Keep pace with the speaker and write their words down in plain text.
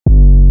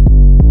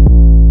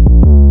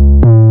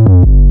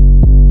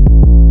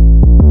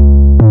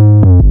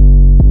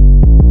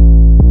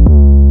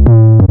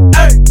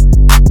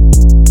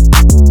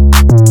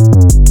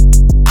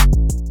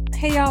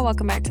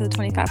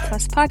25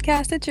 Plus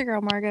podcast. It's your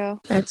girl,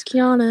 Margot. That's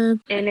Kiana.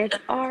 And it's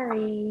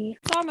Ari.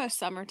 It's almost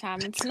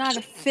summertime. It's not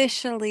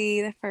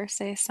officially the first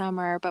day of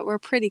summer, but we're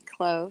pretty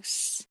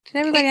close. Did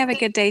everybody have a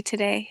good day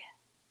today?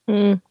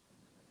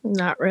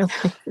 Not really.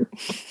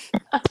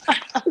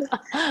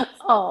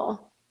 Oh,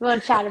 we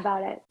want to chat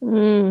about it.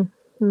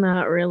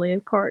 Not really.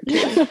 Part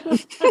two.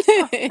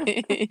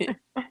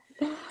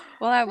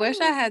 Well, I wish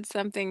I had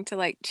something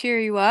to cheer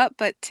you up,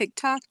 but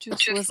TikTok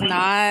just was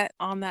not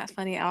on that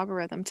funny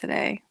algorithm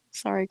today.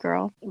 Sorry,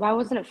 girl. Why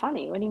wasn't it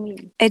funny? What do you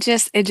mean? It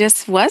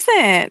just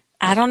wasn't.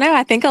 I don't know.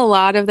 I think a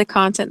lot of the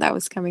content that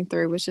was coming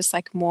through was just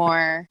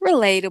more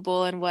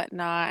relatable and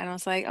whatnot. And I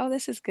was like, oh,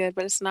 this is good,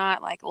 but it's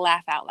not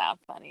laugh out loud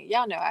funny.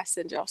 Y'all know I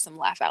send y'all some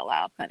laugh out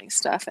loud funny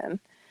stuff.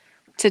 And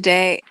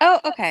today,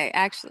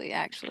 actually,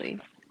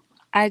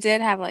 I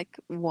did have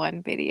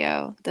one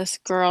video. This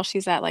girl,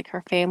 she's at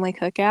her family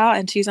cookout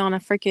and she's on a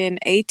freaking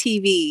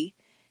ATV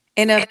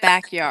in a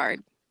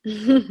backyard.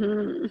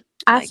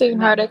 I seen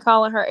her. They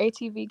calling her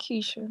ATV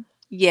Keisha.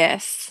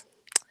 Yes.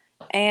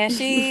 And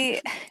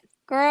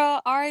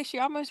girl, Ari, she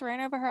almost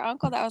ran over her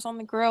uncle that was on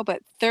the grill,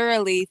 but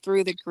thoroughly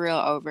threw the grill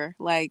over.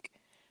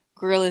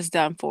 Grill is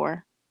done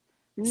for.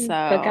 So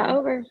Cookout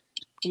over.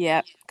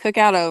 Yep.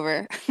 Cookout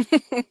over.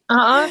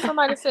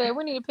 Somebody said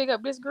we need to pick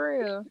up this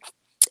grill.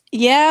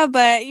 Yeah,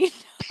 but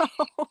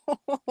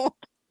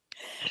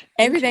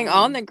everything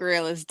on the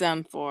grill is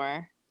done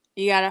for.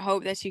 You gotta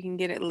hope that you can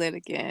get it lit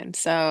again.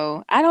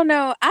 So I don't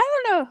know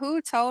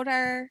who told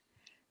her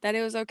that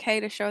it was okay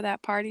to show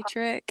that party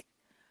trick,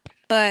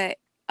 but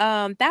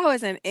that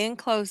was an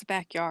enclosed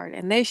backyard,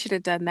 and they should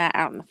have done that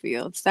out in the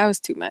fields. That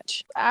was too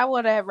much. I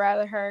would have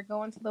rather her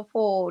go into the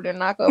pool than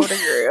knock over the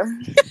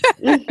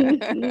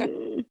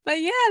grill.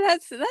 But yeah,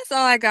 that's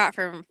all I got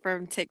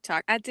from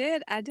TikTok. I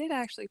did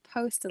actually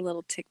post a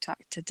little TikTok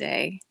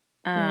today.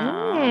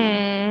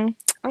 Okay.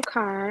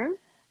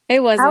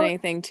 It wasn't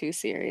anything too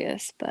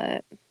serious,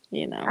 but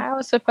I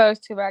was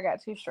supposed to, but I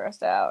got too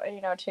stressed out,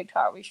 and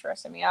TikTok be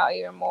stressing me out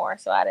even more,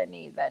 so I didn't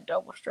need that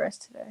double stress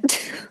today.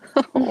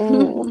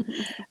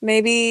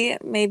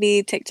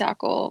 Maybe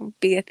TikTok will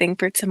be a thing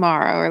for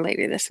tomorrow or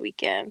later this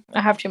weekend.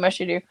 I have too much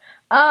to do.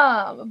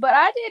 But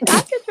I did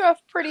do a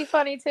pretty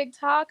funny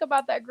TikTok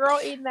about that girl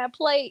eating that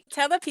plate.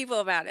 Tell the people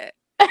about it.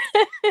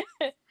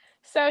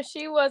 So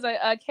she was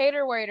a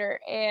cater waiter,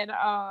 and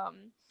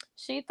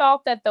she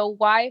thought that the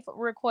wife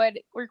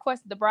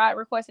the bride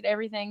requested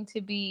everything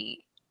to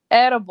be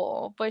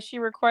edible, but she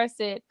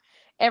requested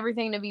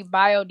everything to be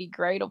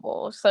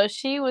biodegradable. So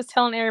she was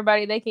telling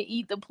everybody they could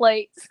eat the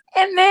plates,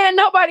 and then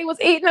nobody was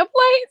eating the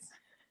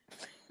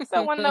plates.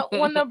 So when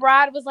the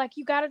bride was like,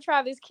 "You got to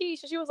try this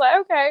quiche," she was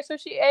like, "Okay." So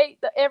she ate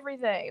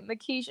everything, the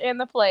quiche and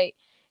the plate.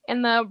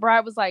 And the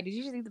bride was like, "Did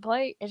you just eat the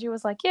plate?" And she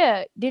was like,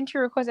 "Yeah." "Didn't you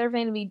request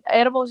everything to be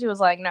edible?" She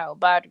was like, "No,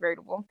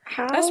 biodegradable."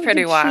 That's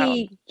pretty wild.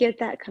 She get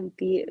that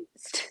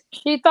confused?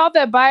 She thought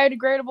that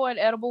biodegradable and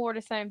edible were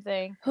the same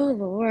thing. Oh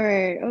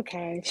Lord.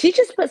 Okay. She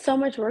just put so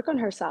much work on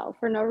herself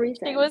for no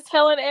reason. She was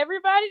telling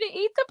everybody to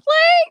eat the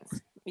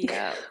plates.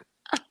 Yeah.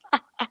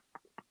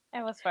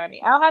 That was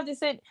funny. I'll have to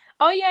send.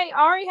 Oh yeah,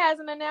 Ari has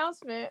an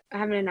announcement. I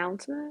have an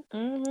announcement.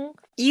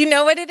 You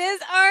know what it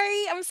is,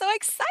 Ari? I'm so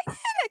excited.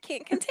 I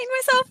can't contain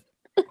myself.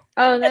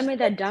 Oh, they made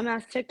that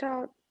dumbass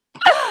TikTok.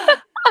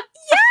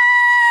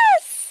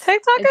 Yes.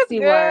 TikTok It's is the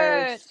good.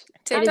 worst.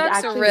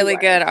 TikTok's really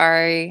good,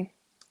 Ari.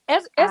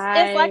 It's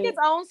like its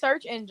own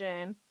search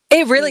engine.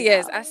 It really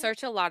is. I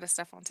search a lot of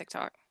stuff on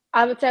TikTok.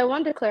 I would say I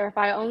wanted to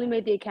clarify, I only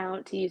made the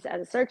account to use it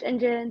as a search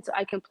engine so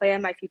I can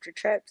plan my future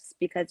trips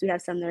because we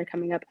have some that are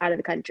coming up out of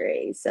the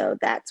country. So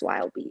that's why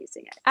I'll be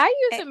using it. I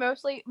use it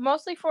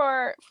mostly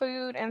for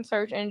food and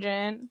search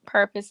engine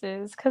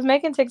purposes because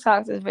making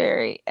TikToks is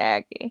very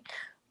aggy.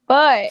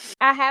 But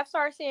I have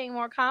started seeing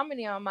more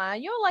comedy on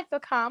mine. You'll like the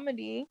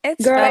comedy.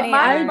 It's funny.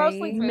 I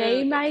mostly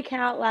made my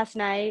account last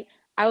night.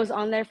 I was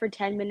on there for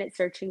 10 minutes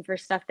searching for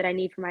stuff that I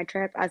need for my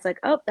trip. I was like,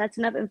 oh, that's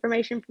enough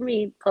information for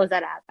me. Close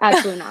that app.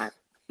 Absolutely not.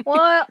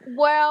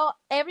 Well,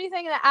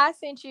 everything that I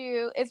sent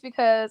you is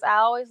because I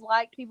always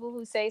like people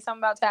who say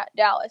something about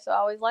Dallas. So I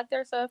always like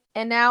their stuff.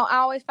 And now I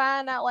always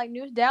find out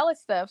new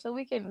Dallas stuff so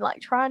we can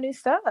try new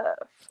stuff.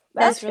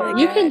 That's really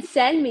good. You can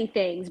send me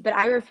things, but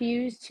I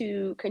refuse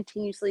to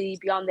continuously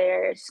be on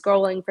there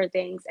scrolling for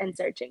things and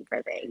searching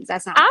for things.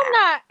 That's not.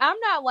 I'm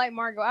not like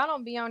Margot. I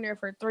don't be on there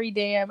for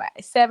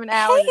 7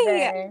 hours a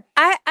day.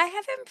 I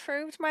have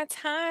improved my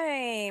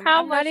time.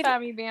 How much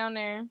time you be on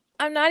there?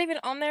 I'm not even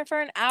on there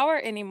for an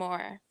hour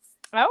anymore.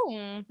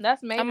 Oh,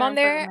 that's major. I'm on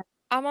there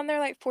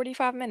 45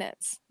 45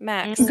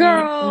 max.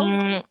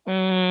 Girl.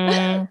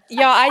 Y'all,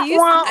 I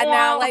used to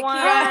now like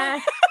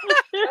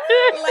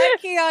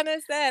Kiana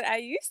said, I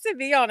used to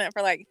be on it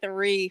for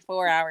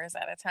 3-4 hours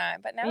at a time,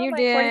 but now you I'm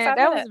did. 45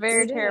 that minutes. Was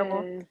very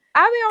terrible.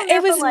 I be on there.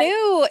 It was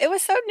new. It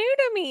was so new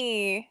to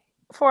me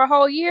for a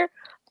whole year.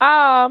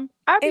 I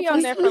be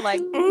on there for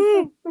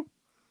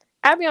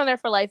I be on there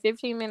for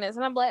 15 minutes,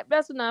 and I'm like,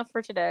 that's enough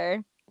for today.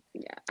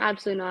 Yeah,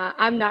 absolutely not.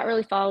 I'm not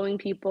really following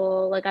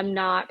people. I'm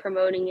not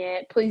promoting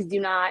it. Please do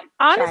not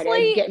try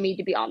to get me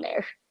to be on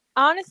there.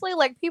 honestly,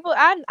 like people,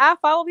 I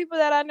follow people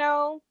that I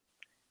know,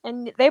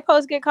 and they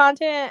post good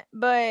content,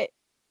 but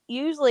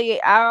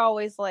usually I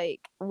always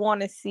like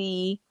want to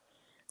see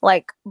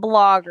like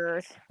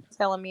bloggers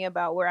telling me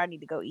about where I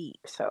need to go eat.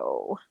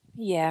 So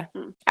Yeah.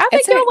 I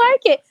think It's a you'll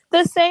like it.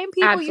 The same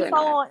people you Absolutely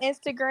follow not. on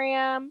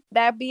Instagram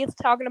that be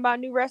talking about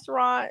new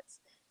restaurants,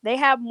 they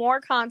have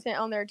more content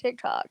on their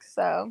TikToks.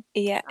 So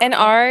Yeah, I and don't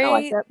know. I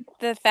like Ari, that.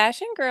 the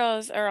fashion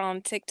girls are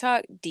on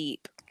TikTok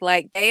deep.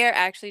 Like they are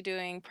actually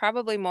doing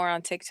probably more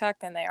on TikTok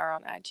than they are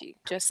on IG.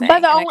 Just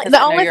But saying, and because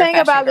the I know only you're a thing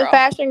fashion about the girl.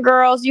 fashion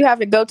girls, you have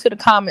to go to the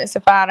comments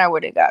to find out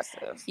where they got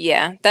stuff.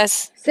 Yeah,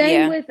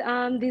 Same yeah. with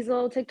these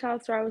little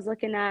TikToks where I was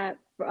looking at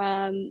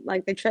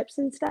like the trips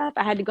and stuff.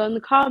 I had to go in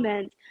the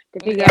comments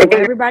to figure Yeah. out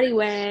where everybody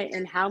went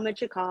and how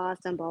much it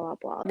cost and blah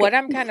blah blah. What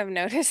I'm kind of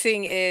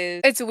noticing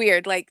is it's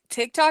weird. Like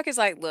TikTok is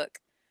like, look,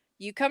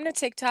 you come to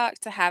TikTok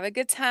to have a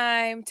good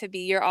time, to be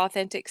your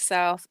authentic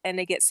self, and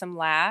to get some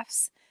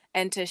laughs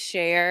and to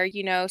share,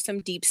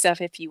 some deep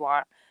stuff if you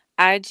want.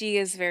 IG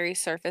is very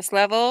surface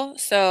level.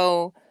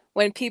 So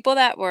when people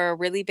that were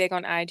really big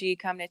on IG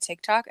come to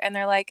TikTok and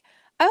they're like,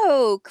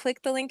 oh,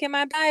 click the link in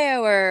my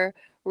bio or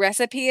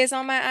recipe is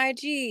on my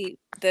IG,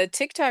 the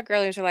TikTok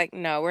girlies are like,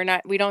 no,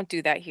 we don't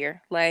do that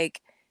here.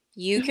 Like,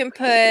 you can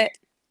put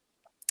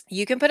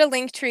you can put a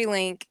Linktree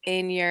link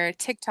in your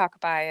TikTok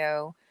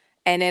bio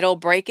and it'll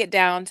break it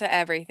down to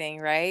everything,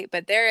 right?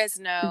 But there is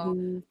no,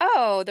 Hmm.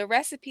 oh, the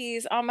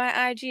recipe's on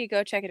my IG,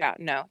 go check it out.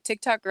 No,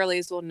 TikTok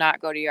girlies will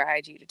not go to your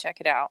IG to check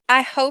it out.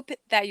 I hope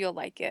that you'll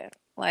like it.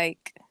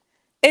 Like,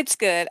 it's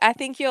good. I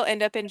think you'll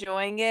end up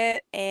enjoying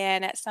it.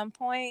 And at some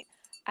point,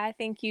 I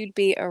think you'd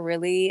be a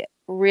really,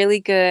 really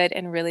good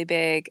and really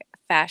big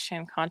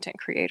fashion content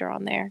creator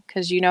on there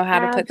because you know how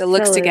to put the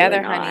looks Absolutely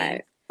together, not.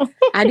 honey.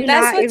 I do That's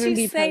not what even you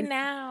be say post.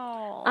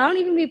 I now. don't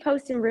even be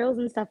posting reels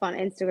and stuff on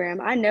Instagram.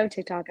 I know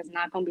TikTok is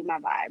not gonna be my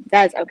vibe.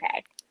 That's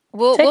okay.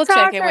 We'll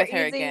check TikToks in are with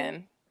her easy.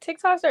 again.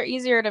 TikToks are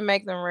easier to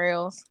make than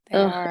reels. They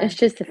Ugh, it's are.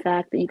 just the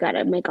fact that you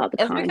gotta make all the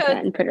It's because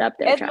content and put it up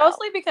there, it's child.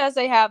 mostly because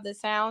they have the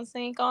sound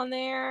sync on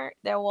there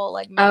that will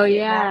like Oh make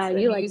it match yeah,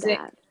 the you like music,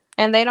 that.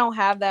 and they don't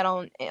have that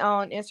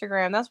on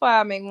Instagram. That's why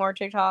I make more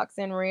TikToks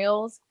than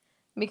reels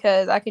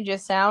because I can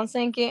just sound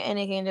sync it and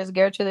it can just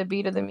go to the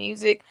beat of the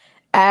music.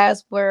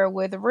 As where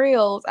with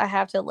reels, I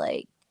have to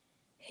like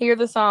hear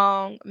the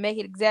song, make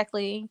it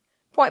exactly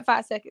point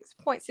 0.5 seconds,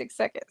 0.6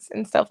 seconds,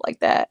 and stuff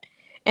like that.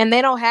 And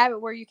they don't have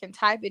it where you can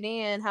type it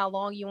in how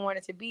long you want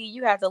it to be.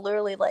 You have to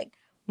literally like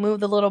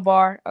move the little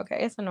bar. Okay,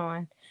 it's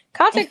annoying.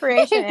 Content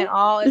creation and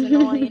all is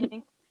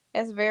annoying.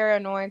 It's very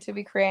annoying to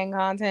be creating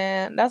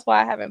content. That's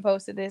why I haven't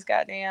posted this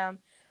goddamn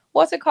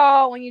what's it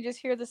called when you just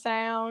hear the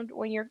sound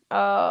when you're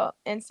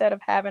instead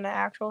of having an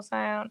actual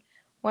sound.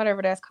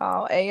 Whatever that's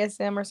called.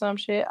 ASM or some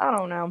shit. I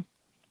don't know.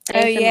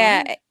 Oh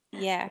yeah. ASMR.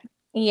 Yeah.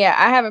 Yeah,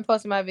 I haven't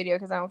posted my video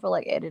because I don't feel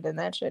like editing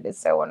that shit. It's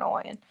so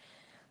annoying.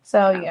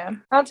 So Oh. yeah,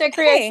 content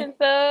Hey. creation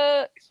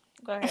sucks.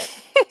 Go ahead.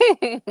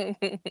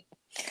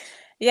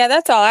 Yeah,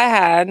 that's all I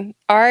had.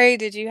 Ari,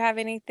 did you have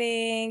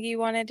anything you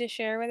wanted to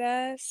share with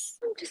us?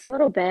 Just a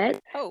little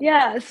bit. Oh.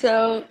 Yeah,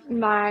 so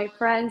my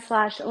friend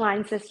slash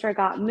line sister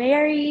got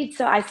married,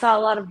 so I saw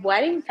a lot of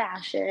wedding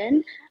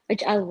fashion,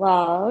 which I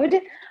loved.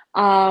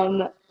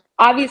 Um,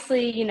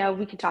 Obviously,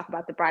 we could talk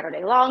about the bride all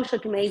day long. She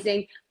looked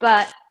amazing,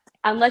 but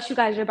unless you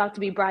guys are about to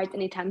be brides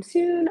anytime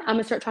soon, I'm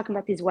gonna start talking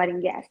about these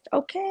wedding guests.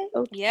 Okay,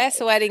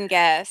 Yes, okay. wedding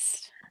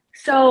guest.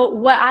 So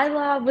what I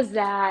love was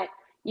that,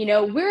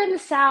 we're in the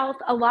South.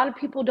 A lot of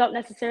people don't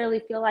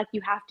necessarily feel like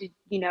you have to,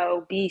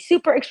 be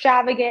super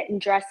extravagant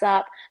and dress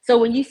up. So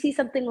when you see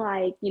something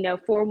like,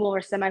 formal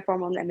or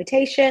semi-formal in the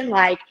invitation,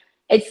 like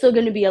it's still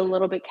going to be a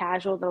little bit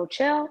casual, a little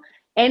chill.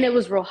 And it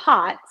was real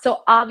hot.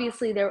 So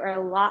obviously there were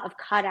a lot of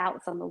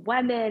cutouts on the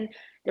women.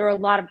 There were a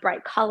lot of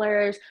bright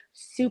colors.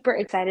 Super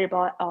excited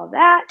about all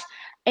that.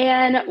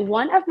 And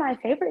one of my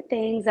favorite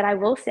things that I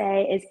will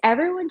say is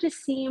everyone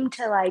just seemed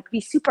to like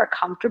be super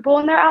comfortable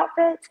in their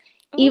outfits,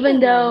 even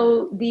Ooh.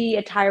 though the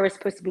attire was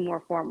supposed to be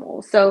more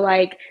formal. So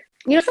like,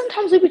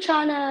 sometimes we be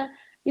trying to,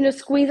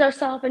 squeeze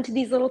ourselves into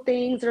these little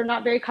things that are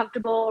not very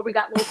comfortable, or we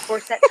got little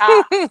corset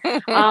tops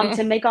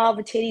to make all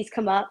the titties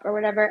come up or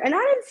whatever. And I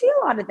didn't see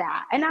a lot of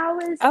that. And I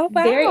was Oh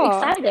very wow.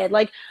 excited.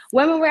 Like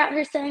women were out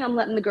here saying, I'm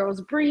letting the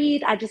girls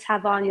breathe. I just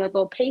have on,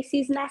 little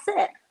pasties and that's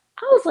it.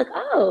 I was like,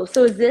 oh,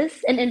 so is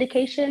this an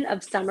indication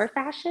of summer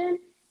fashion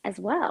as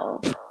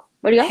well?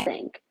 What do y'all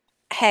think?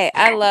 Hey,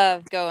 I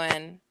love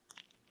going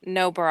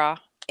no bra.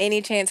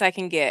 Any chance I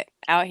can get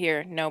out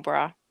here, no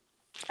bra.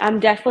 I'm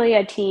definitely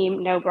a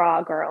team no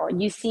bra girl.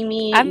 You see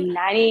me I'm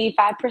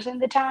 95% of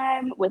the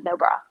time with no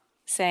bra.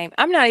 same.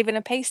 I'm not even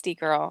a pasty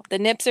girl. The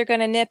nips are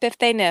gonna nip if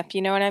they nip.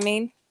 You know what I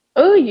mean?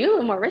 Oh, you a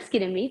little more risky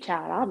than me,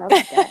 child. I don't know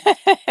about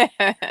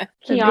that.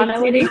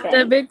 Kiana, what do you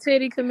The think? big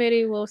titty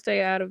committee will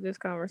stay out of this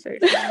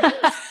conversation.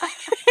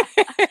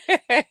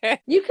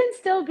 You can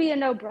still be a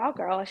no bra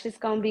girl. It's just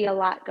gonna be a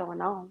lot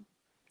going on.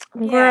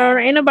 Girl, Yeah.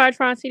 ain't nobody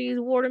trying to see these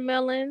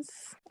watermelons.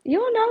 You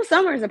don't know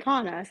summer's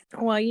upon us.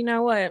 Well, you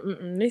know what?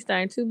 This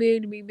thing too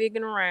big to be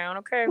bigging around.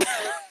 Okay.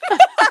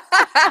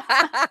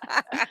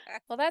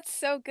 Well, that's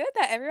so good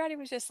that everybody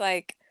was just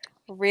like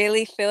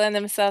really feeling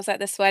themselves at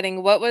this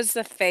wedding. What was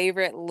the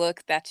favorite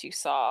look that you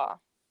saw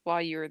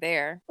while you were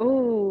there?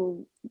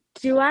 Ooh,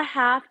 do I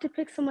have to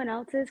pick someone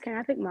else's? Can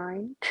I pick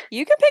mine?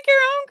 You can pick your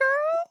own,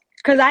 girl.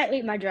 Because I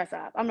ate my dress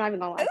up. I'm not even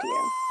gonna lie to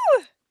you.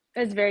 Ooh.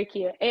 It's very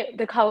cute.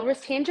 The color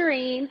was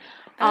tangerine.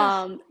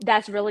 Ugh.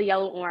 That's really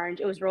yellow orange.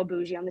 It was real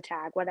bougie on the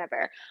tag,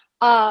 whatever.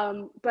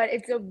 But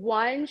it's a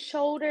one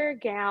shoulder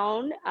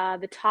gown.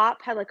 The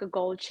top had like a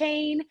gold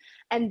chain,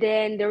 and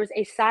then there was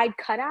a side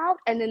cutout,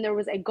 and then there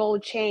was a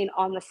gold chain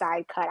on the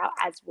side cutout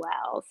as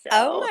well.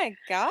 Oh So my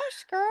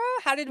gosh, girl.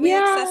 How did we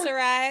yeah.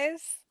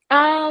 accessorize?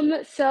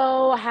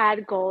 So I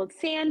had gold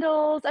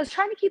sandals. I was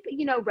trying to keep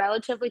it,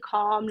 relatively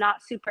calm,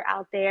 not super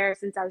out there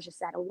since I was just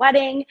at a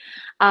wedding.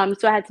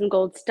 So I had some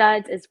gold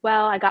studs as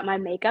well. I got my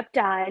makeup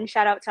done.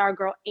 Shout out to our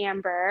girl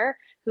Amber,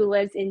 who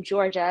lives in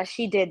Georgia.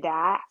 She did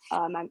that.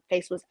 My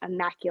face was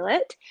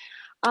immaculate.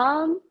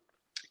 Um,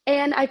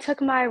 and I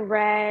took my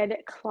red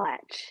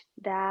clutch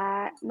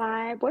that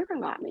my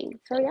boyfriend got me.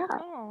 So yeah.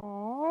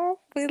 Oh,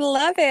 we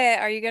love it.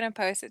 Are you gonna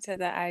post it to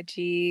the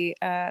IG,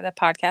 the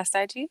podcast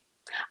IG?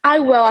 I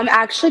will. I'm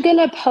actually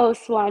gonna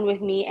post one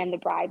with me and the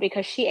bride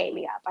because she ate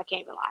me up. I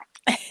can't even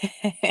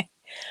lie.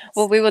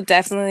 Well, we will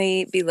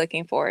definitely be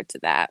looking forward to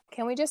that.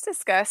 Can we just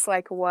discuss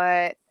like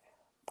what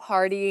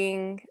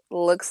partying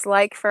looks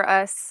like for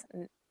us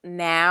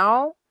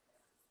now,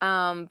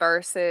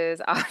 versus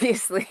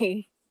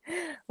obviously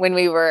when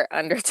we were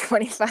under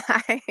 25?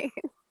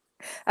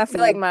 I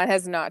feel like mine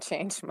has not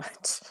changed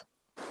much.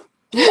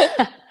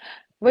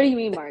 What do you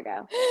mean,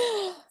 Margot?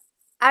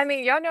 I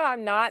mean, y'all know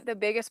I'm not the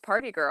biggest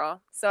party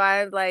girl. So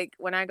I like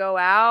when I go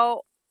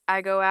out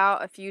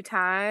a few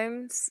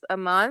times a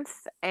month,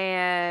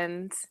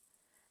 and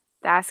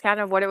that's kind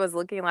of what it was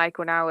looking like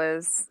when I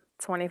was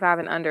 25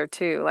 and under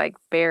too, like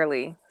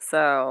barely.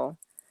 So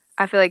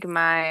I feel like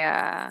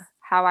my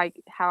how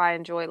I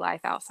enjoy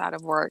life outside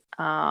of work,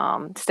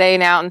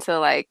 staying out until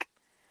like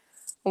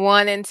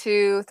 1 and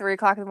 2, 3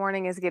 o'clock in the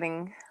morning is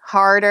getting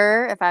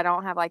harder if I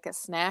don't have like a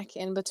snack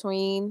in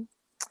between.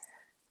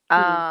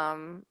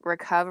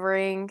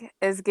 Recovering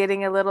is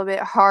getting a little bit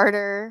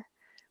harder.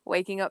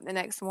 Waking up the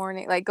next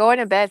morning, like going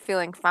to bed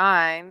feeling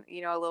fine,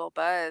 a little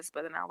buzz,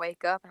 but then I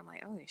wake up and I'm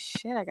like, holy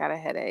shit, I got a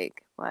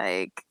headache.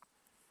 Like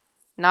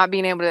not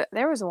being able to.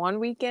 There was one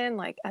weekend,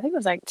 like I think it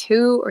was like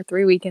 2 or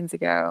 3 weekends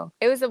ago.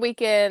 It was the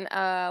weekend.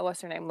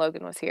 What's her name?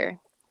 Logan was here,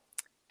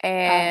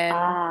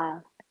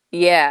 and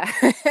yeah,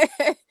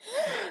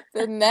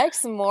 the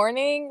next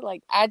morning,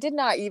 like I did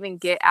not even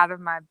get out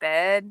of my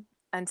bed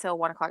until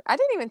 1 o'clock. I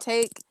didn't even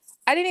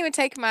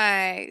take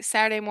my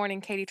Saturday morning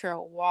Katy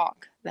Trail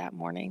walk that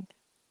morning.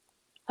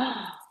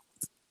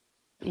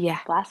 Yeah.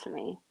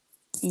 Blasphemy.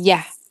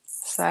 Yeah.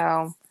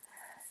 So,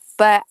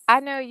 but I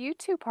know you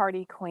two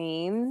party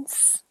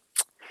queens.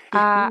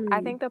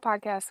 I think the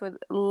podcast would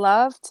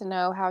love to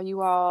know how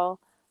you all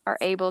are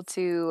able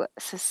to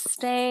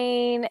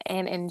sustain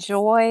and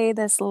enjoy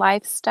this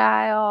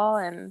lifestyle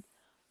and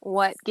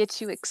what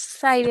gets you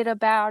excited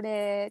about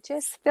it.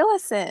 Just fill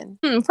us in.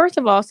 First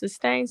of all,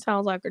 sustain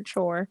sounds like a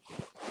chore.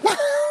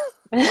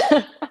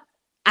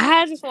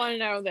 I just want to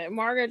know that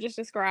Margaret just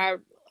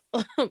described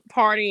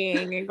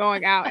partying and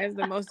going out as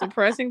the most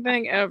depressing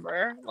thing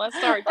ever. Let's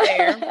start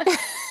there.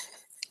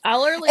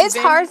 It's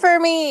hard for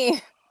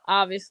me.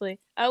 Obviously.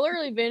 I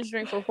literally binge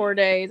drink for 4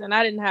 days and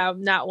I didn't have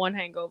not one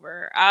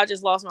hangover. I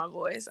just lost my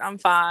voice. I'm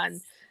fine.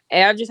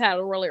 And I just had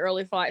a really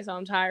early flight, so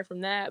I'm tired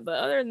from that. But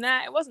other than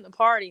that, it wasn't the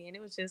party, and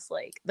it was just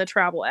like the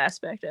travel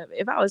aspect of it.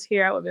 If I was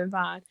here, I would have been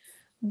fine.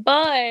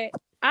 But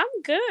I'm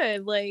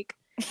good. Like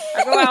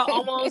I go out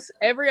almost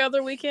every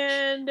other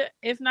weekend,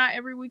 if not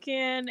every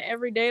weekend,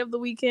 every day of the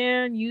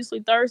weekend, usually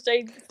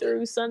Thursday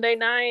through Sunday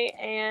night,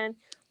 and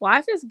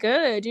life is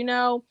good,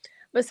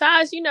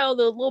 Besides, the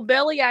little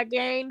belly I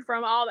gained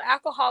from all the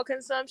alcohol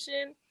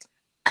consumption,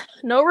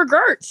 no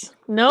regrets.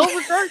 No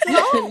regrets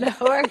at all.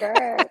 No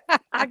regrets.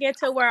 I get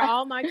to wear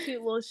all my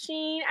cute little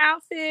Shein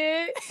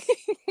outfits.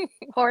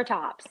 Whore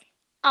tops.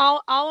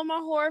 All of my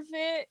whore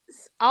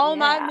fits. All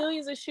my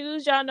millions of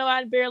shoes. Y'all know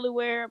I barely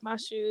wear my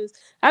shoes.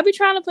 I be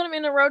trying to put them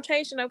in a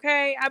rotation,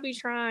 okay? I be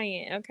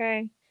trying,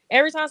 okay?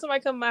 Every time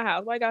somebody come to my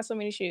house, why I got so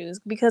many shoes?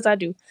 Because I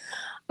do.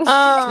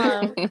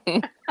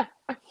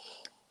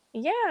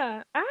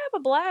 Yeah, I have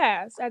a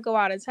blast. I go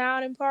out of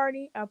town and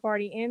party. I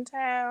party in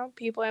town.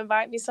 People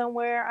invite me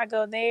somewhere. I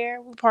go there.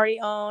 We party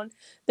on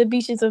the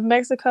beaches of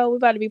Mexico. We're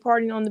about to be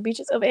partying on the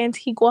beaches of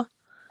Antigua.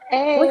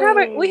 Hey.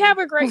 We have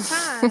a great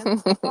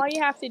time. All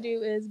you have to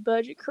do is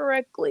budget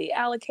correctly,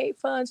 allocate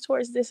funds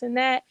towards this and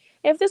that.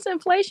 If this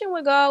inflation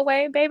would go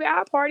away, baby,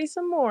 I'll party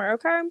some more,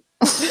 okay?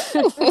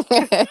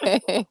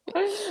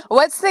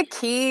 What's the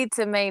key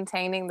to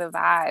maintaining the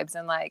vibes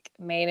and like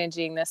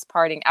managing this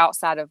partying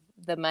outside of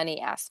the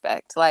money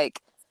aspect?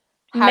 Like,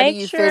 how do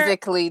you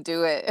physically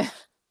do it?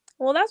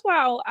 Well, that's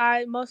why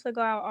I mostly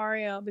go out with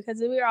Ariel, because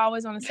we were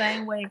always on the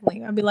same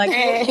wavelength. I'd be like,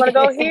 you want to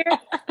go here?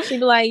 She'd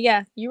be like,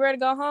 yeah. You ready to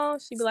go home?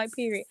 She'd be like,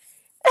 period.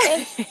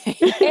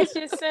 It's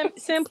just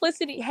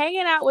simplicity.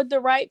 Hanging out with the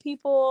right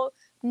people,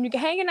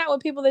 hanging out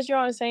with people that you're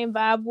on the same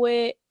vibe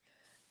with,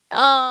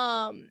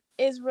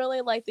 is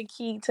really like the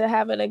key to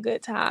having a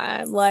good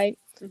time. Like,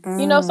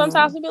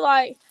 sometimes we'll be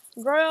like,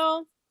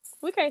 girl,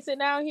 we can't sit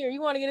down here.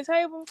 You want to get a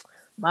table?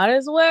 Might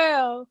as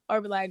well.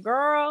 Or be like,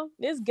 girl,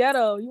 this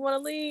ghetto. You want to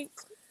leave?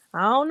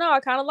 I don't know. I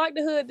kind of like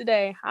the hood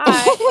today. All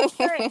right, let's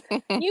drink.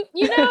 You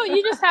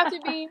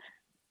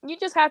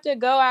just have to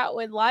go out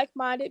with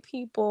like-minded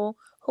people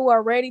who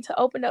are ready to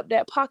open up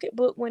that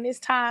pocketbook when it's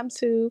time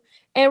to,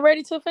 and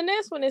ready to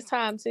finesse when it's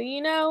time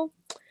to.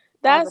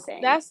 That's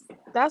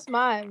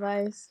my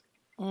advice.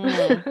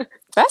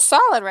 That's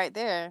solid right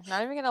there.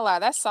 Not even gonna lie,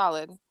 that's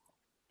solid.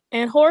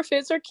 And whore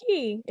fits are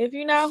key. If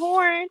you're not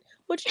whoring,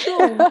 what you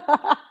doing?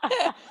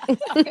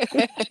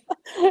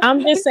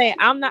 I'm just saying.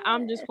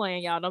 I'm just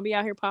playing, y'all. Don't be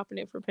out here popping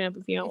it for pimp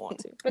if you don't want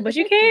to. But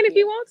you can if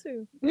you want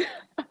to.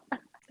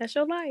 That's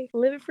your life.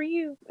 Live it for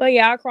you. But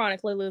yeah, I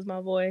chronically lose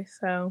my voice.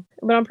 So,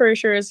 but I'm pretty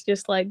sure it's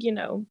just like,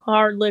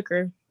 hard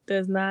liquor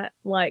does not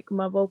like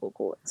my vocal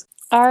cords.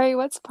 Ari,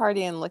 what's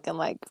partying looking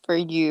like for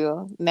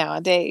you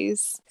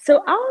nowadays?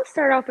 So I'll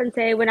start off and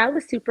say when I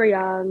was super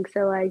young,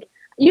 so like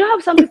you know how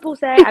some people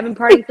say I've been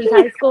partying since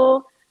high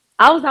school?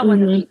 I was not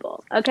one of those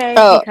people, okay?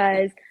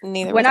 Because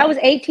when I was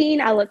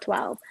 18, I looked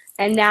 12.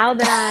 And now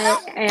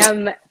that I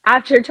am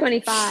after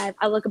 25,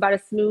 I look about a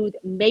smooth,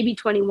 maybe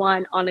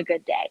 21 on a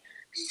good day.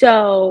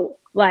 So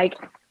like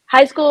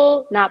high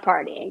school, not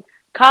partying.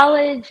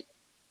 College,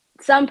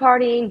 some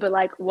partying, but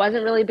like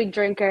wasn't really a big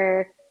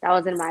drinker. That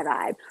wasn't my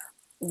vibe.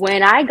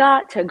 When I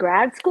got to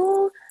grad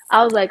school,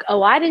 I was like,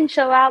 oh, I didn't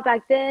show out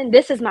back then.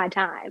 This is my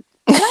time.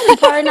 And I've been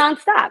partying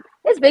nonstop.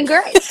 It's been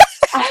great.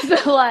 I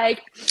feel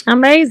like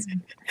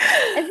amazing.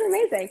 It's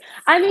amazing.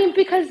 I mean,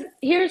 because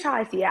here's how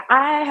I see it.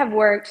 I have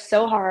worked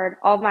so hard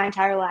all my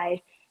entire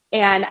life,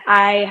 and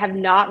I have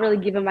not really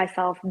given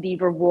myself the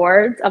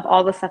rewards of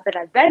all the stuff that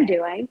I've been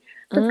doing.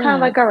 So it's kind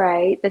of like, all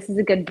right, this is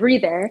a good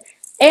breather.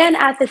 And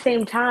at the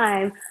same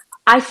time,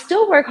 I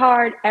still work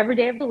hard every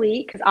day of the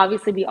week because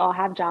obviously we all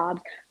have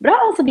jobs, but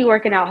I'll also be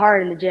working out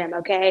hard in the gym,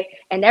 okay?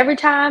 And every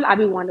time I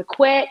be wanting to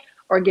quit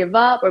or give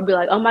up or be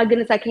like, oh my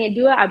goodness, I can't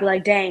do it, I'd be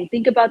like, dang,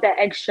 think about that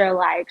extra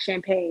like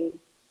champagne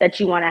that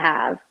you want to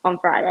have on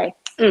Friday.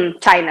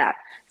 Tighten up.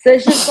 So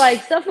it's just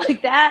like stuff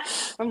like that.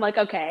 I'm like,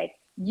 okay,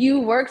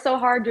 you work so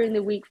hard during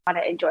the week, want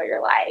to enjoy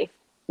your life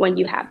when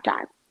you have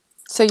time.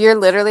 So you're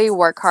literally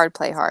work hard,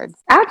 play hard.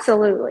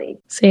 Absolutely.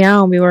 See, I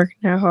don't be working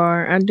that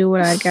hard. I do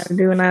what I gotta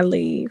do and I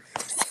leave.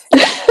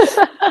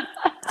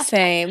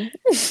 Same.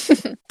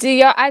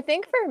 I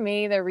think for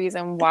me, the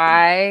reason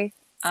why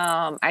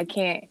I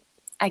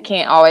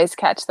can't always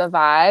catch the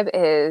vibe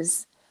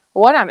is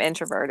one, I'm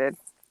introverted.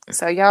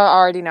 So y'all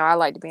already know I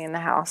like to be in the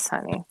house,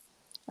 honey.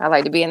 I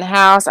like to be in the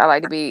house. I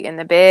like to be in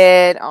the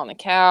bed, on the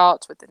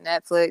couch with the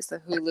Netflix, the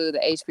Hulu,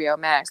 the HBO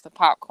Max, the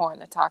popcorn,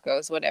 the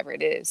tacos, whatever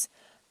it is.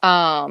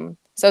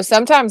 So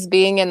sometimes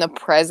being in the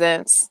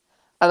presence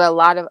of a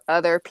lot of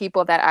other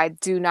people that I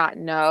do not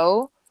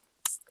know,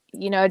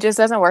 it just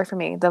doesn't work for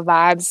me. The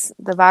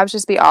vibes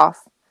just be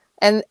off.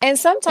 And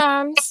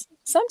sometimes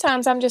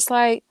I'm just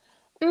like,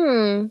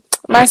 my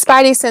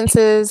spidey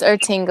senses are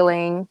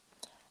tingling.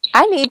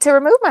 I need to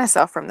remove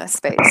myself from this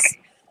space.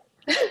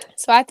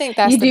 So I think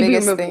that's the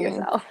biggest thing.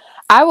 Yourself.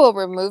 I will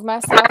remove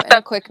myself in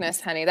a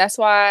quickness, honey. That's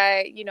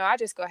why, I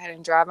just go ahead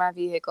and drive my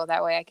vehicle.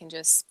 That way I can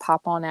just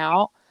pop on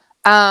out.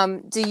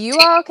 Do you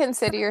all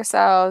consider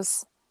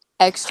yourselves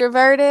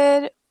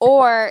extroverted,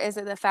 or is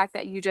it the fact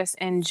that you just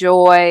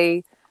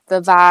enjoy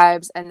the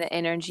vibes and the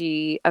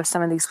energy of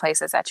some of these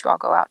places that you all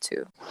go out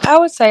to? I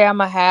would say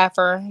I'm a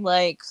halfer.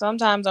 Like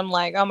sometimes I'm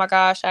like, oh my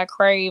gosh, I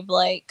crave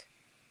like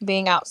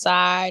being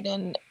outside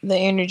and the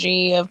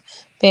energy of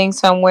being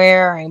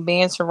somewhere and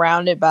being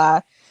surrounded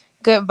by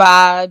good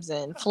vibes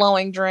and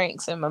flowing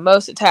drinks and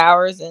mimosa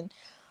towers and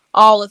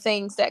all the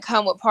things that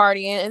come with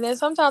partying. And then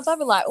sometimes I'll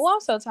be like, oh,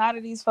 I'm so tired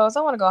of these folks.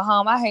 I want to go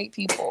home. I hate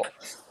people.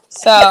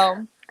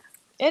 So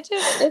it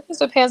just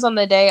depends on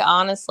the day,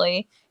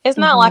 honestly. It's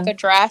not like a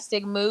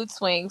drastic mood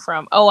swing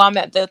from, oh, I'm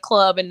at the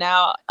club and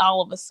now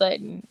all of a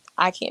sudden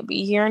I can't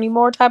be here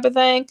anymore type of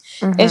thing.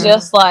 It's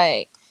just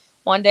like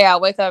one day I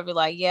wake up and be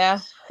like, yeah,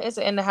 it's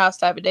an in the house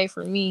type of day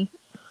for me.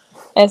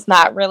 It's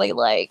not really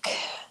like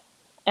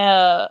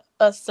a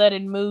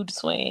sudden mood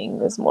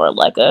swing. It's more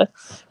like a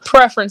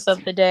preference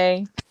of the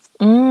day.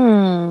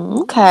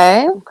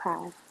 Okay.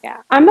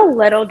 Yeah. I'm a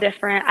little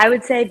different. I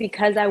would say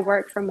because I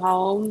work from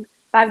home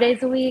 5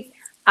 days a week,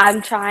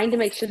 I'm trying to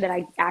make sure that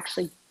I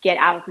actually get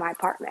out of my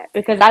apartment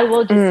because I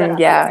will just sit up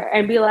here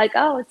and be like,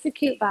 oh, it's a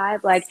cute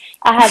vibe. Like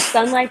I have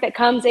sunlight that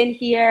comes in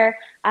here.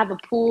 I have a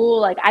pool.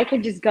 Like I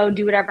could just go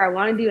do whatever I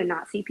want to do and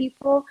not see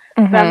people.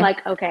 But I'm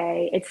like,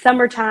 okay, it's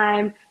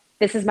summertime.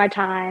 This is my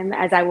time,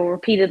 as I will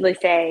repeatedly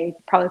say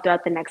probably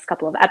throughout the next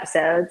couple of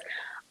episodes.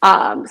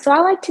 So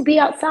I like to be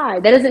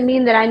outside. That doesn't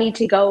mean that I need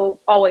to go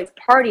always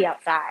party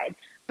outside,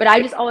 but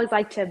I just always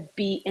like to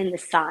be in the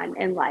sun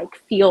and like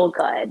feel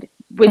good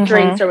with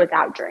drinks or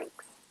without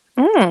drinks.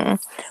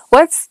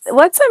 What's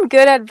some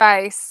good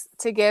advice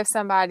to give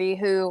somebody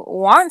who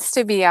wants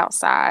to be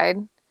outside,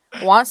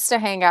 wants to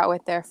hang out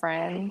with their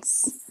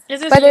friends,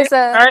 Is this but you? is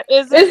a Or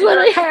is this It's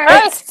literally her.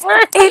 it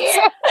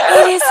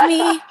is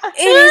me. It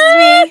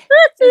is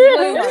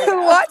me.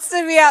 Who wants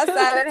to be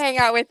outside and hang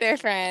out with their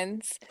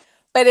friends,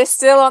 but is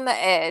still on the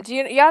edge.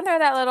 Y'all know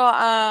that little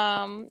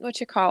what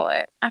you call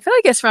it? I feel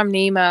like it's from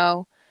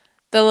Nemo.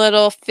 The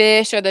little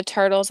fish or the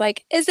turtle's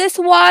like, is this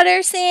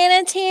water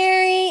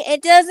sanitary?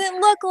 It doesn't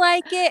look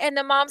like it. And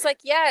the mom's like,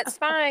 yeah, it's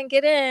fine.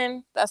 Get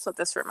in. That's what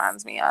this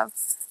reminds me of.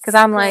 Because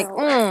I'm like,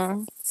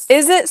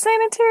 is it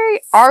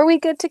sanitary? Are we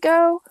good to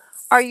go?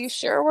 Are you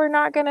sure we're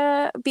not going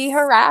to be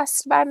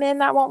harassed by men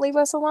that won't leave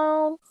us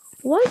alone?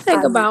 One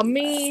thing about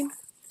me,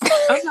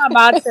 I'm not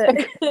about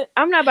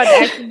to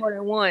ask you more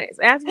than once.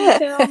 After you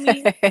tell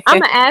me, I'm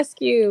gonna ask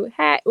you.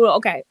 Well,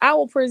 okay, I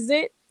will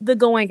present the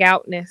going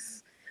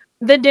outness,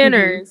 the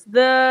dinners,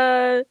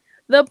 the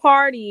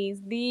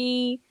parties,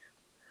 the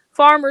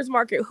farmers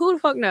market. Who the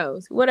fuck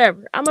knows?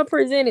 Whatever. I'm gonna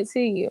present it to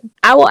you.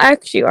 I will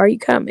ask you, are you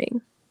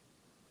coming?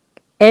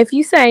 If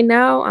you say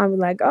no, I'm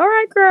like, all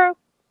right, girl,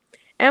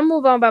 and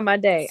move on by my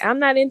day. I'm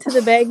not into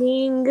the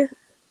begging.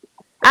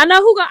 I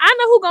know who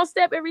gonna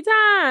step every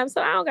time,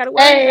 so I don't gotta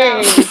worry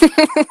about.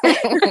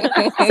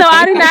 So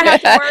I do not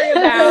have to worry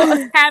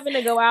about having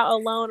to go out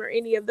alone or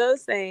any of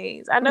those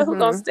things. I know who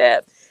gonna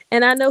step,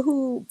 and I know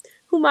who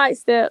might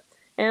step,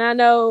 and I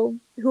know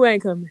who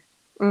ain't coming.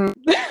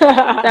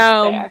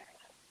 So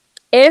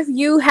if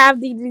you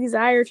have the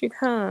desire to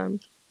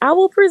come, I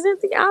will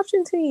present the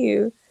option to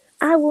you.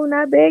 I will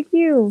not beg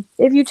you.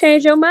 If you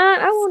change your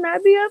mind, I will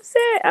not be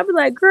upset. I'll be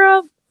like,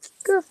 girl,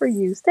 good for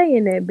you. Stay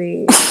in that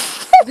bed.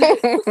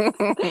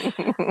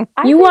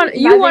 You want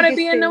to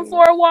be in them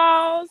four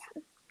walls?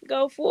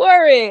 Go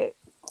for it.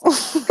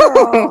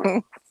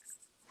 Girl,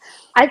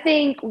 I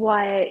think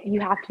what you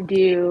have to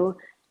do,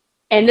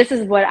 and this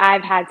is what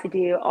I've had to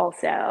do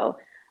also,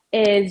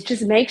 is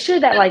just make sure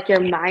that like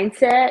your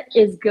mindset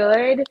is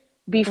good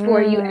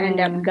before you end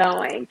up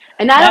going.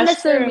 And I don't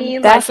necessarily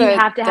mean like you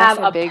have to have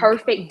a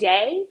perfect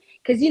day,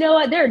 because you know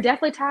what, there are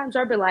definitely times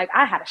where I'll be like,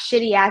 I had a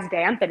shitty ass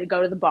day, I'm gonna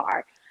go to the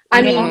bar.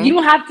 I mean, you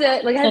don't have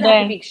to, like, it doesn't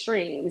have to be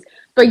extremes,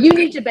 but you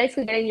need to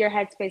basically get in your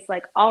headspace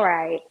like, all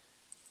right,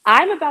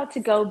 I'm about to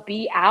go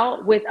be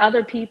out with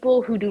other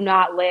people who do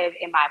not live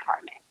in my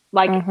apartment.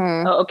 Like,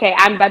 okay,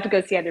 I'm about to go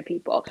see other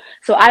people.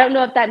 So I don't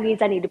know if that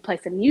means I need to play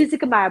some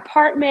music in my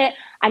apartment.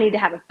 I need to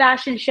have a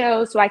fashion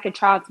show so I can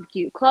try on some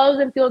cute clothes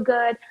and feel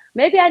good.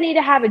 Maybe I need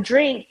to have a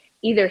drink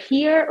either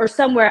here or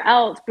somewhere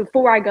else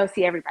before I go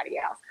see everybody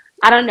else.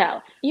 I don't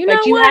know. You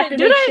have to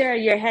make sure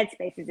your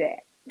headspace is it.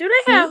 Do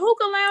they have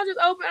hookah lounges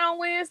open on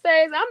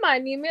Wednesdays? I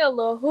might need me a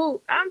little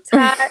hoot. I'm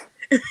tired.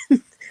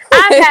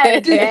 I've had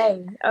a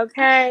day,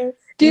 okay?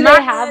 Do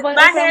they have one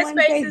on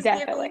Wednesdays?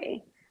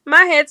 Definitely.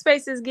 My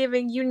headspace is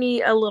giving, you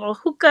need a little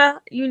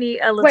hookah. You need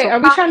a little. Wait, are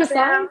we trying to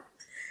slide?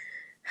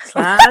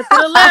 Slide to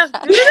the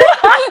left. We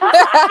trying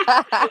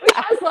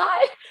to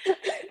slide?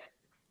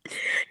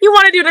 You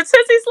want to do the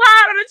Tootsie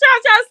slide or the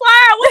Cha-Cha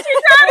slide? What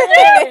you trying to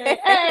do?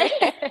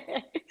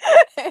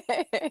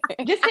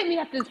 Hey. Just hit me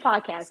after this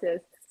podcast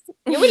is.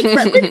 Yeah, we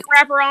can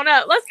wrap her on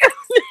up. Let's go.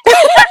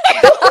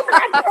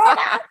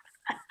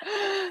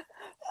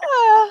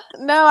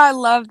 No, I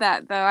love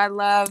that though. I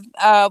love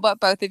what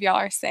both of y'all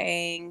are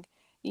saying.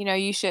 You know,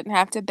 you shouldn't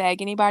have to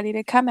beg anybody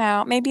to come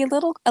out. Maybe a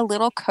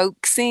little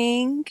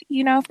coaxing,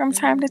 you know, from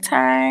time to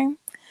time.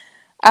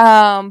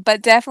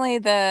 But definitely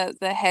the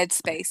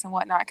headspace and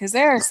whatnot. Because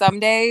there are some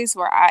days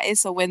where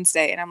it's a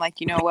Wednesday and I'm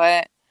like, you know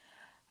what?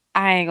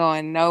 I ain't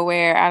going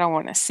nowhere. I don't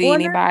want to see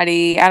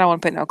anybody. I don't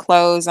want to put no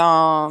clothes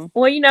on.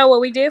 Well, you know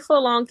what? We did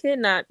full on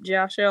kidnap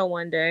Josh L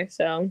one day,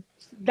 so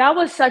that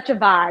was such a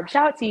vibe.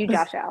 Shout out to you,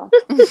 Josh L.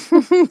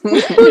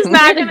 Who's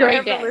not going to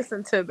ever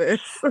listen to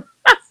this?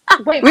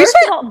 Wait, first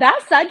of all,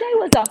 that Sunday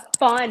was a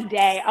fun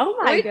day. Oh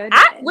my goodness.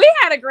 We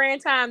had a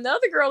grand time. The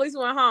other girlies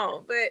went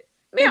home, but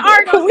me and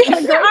Ari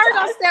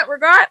gonna step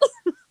regardless.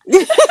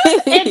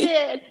 It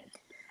did.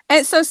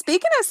 And so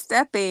speaking of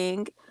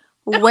stepping,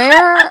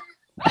 where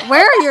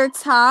are your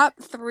top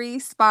 3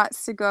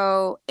 spots to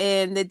go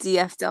in the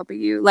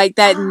DFW? Like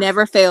that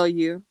never fail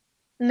you.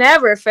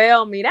 Never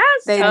fail me.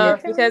 That's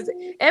tough because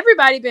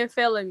everybody been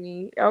failing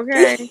me.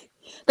 Okay.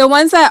 The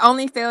ones that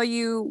only fail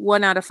you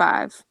 1 out of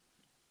 5.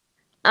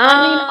 I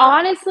mean,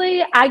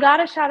 honestly, I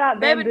gotta shout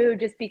out Bamboo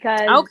just because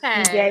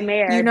DJ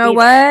Mayer. You know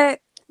what?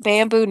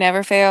 Bamboo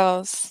never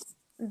fails.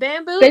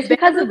 Bamboo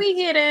be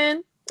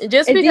hidden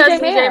just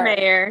because DJ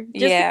Mayer.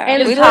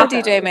 Yeah, we love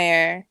DJ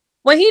Mayer.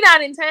 When he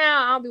not in town,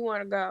 I don't be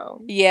want to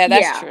go. Yeah,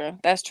 that's true.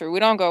 That's true.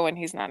 We don't go when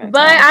he's not in town.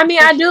 But I mean,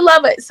 I do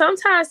love it.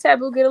 Sometimes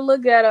Taboo get a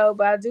little ghetto,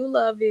 but I do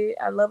love it.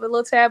 I love a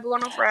little Taboo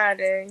on a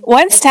Friday.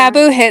 Once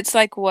Taboo hits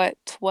like what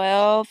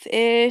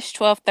 12-ish,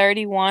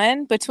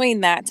 12:31,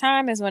 between that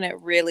time is when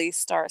it really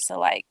starts to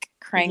like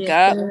crank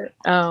up.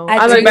 Oh,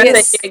 I was about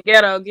to say get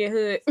ghetto, get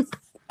hood.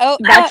 Oh,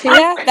 that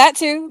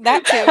too.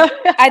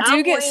 I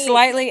do get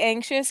slightly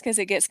anxious because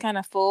it gets kind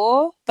of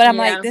full, but I'm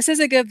like, this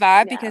is a good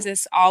vibe because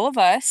it's all of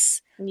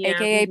us. Yeah.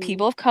 aka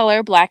people of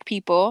color, Black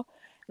people.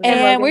 And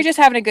And we're Logan. just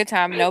having a good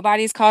time.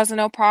 Nobody's causing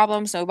no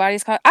problems. I've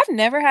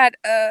never had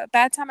a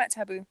bad time at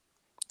Taboo,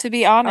 to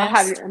be I'll have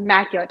honest.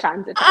 immaculate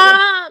times at Taboo.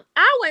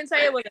 I wouldn't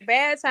say it was a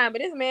bad time,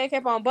 but this man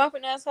kept on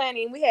bumping us,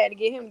 honey, and we had to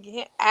get him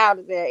out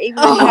of there. Even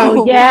though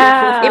Oh,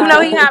 yeah. even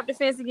though he hopped the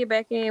fence to get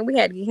back in, we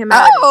had to get him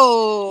out.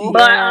 Oh,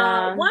 But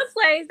Yeah. one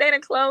place they done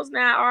closed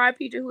now.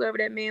 R.I.P. to whoever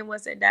that man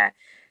was that died.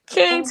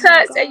 King Oh my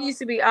Tut's. That God. used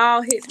to be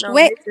all hits on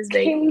Wait. Mrs.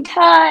 Day. King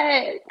Tut.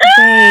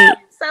 wait,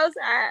 So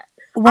sad.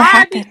 what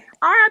happened?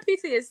 R.I.P.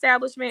 to the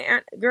establishment.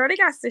 Girl, they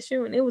got to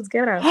shooting. It was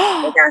ghetto. They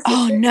got to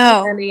Oh shooting,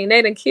 no! honey, and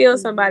they done killed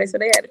somebody, so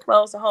they had to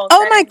close the whole.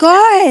 Oh my thing.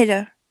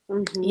 god!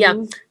 Mhm. Yeah.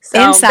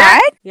 So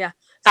Inside? yeah.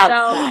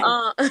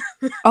 Outside.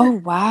 So Oh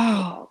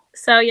wow!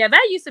 So yeah,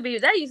 that used to be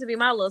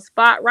my little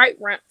spot right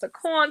around the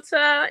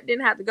corner.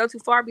 Didn't have to go too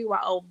far.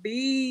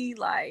 BYOB,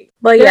 like.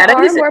 But There yeah, that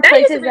are used to, more that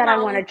used to places be that my I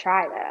want only. to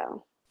try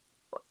though.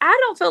 I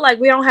don't feel like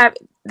we don't have.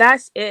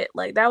 That's it.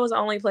 Like that was the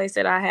only place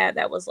that I had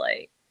that was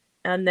like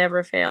a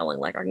never failing.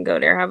 Like I can go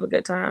there, have a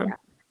good time.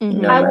 Yeah.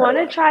 Mhm. No I matter- want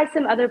to try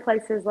some other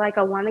places. Like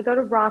I want to go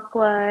to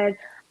Rockwood.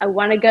 I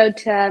want to go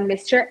to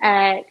Mr.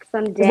 X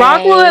someday.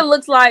 Rockwood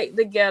looks like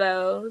the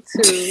ghetto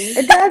too.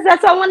 It does.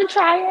 That's why I want to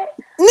try it.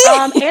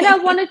 And I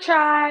want to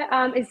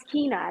try is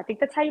Kina. I think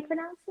that's how you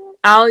pronounce it.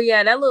 Oh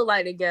yeah, that looked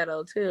like the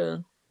ghetto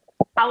too.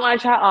 I want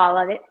to try all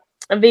of it.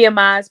 Via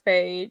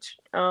MySpace.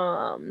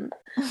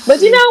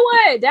 But you know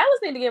what? Dallas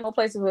need to get more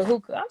places with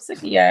hookah. I'm sick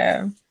of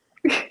y'all.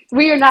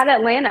 We are not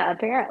Atlanta,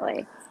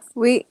 apparently. I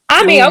mean, We're okay,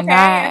 I ain't asked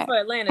not. for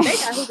Atlanta. They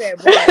got hookah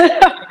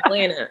at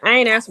Atlanta. I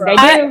ain't asked for They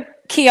all do.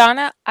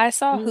 Kiana, I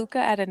saw Mhm. hookah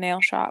at a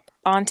nail shop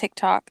on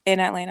TikTok in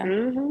Atlanta.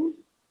 Mm-hmm.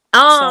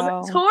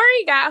 So-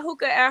 Tori got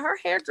hookah at her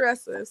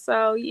hairdresser.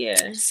 So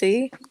yeah.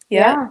 See? Yep.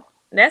 Yeah.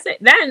 That's it.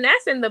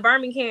 That's in the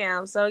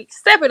Birmingham. So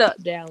step it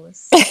up,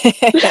 Dallas.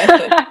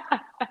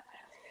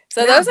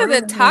 So Not those are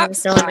the Birmingham, top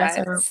it's showing us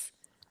out. spots.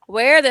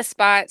 Where are the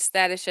spots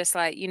that it's just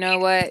like, you know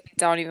what?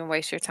 Don't even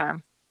waste your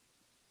time.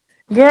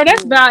 Girl,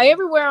 that's about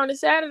everywhere on a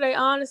Saturday,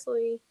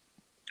 honestly.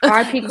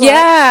 RP Clutch.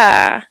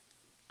 Yeah.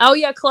 Oh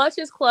yeah, Clutch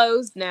is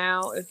closed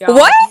now. If y'all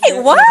What?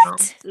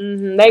 What?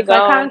 Mm-hmm, they It's like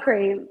gone.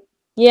 concrete.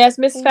 Yes,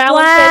 Miss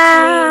Fallon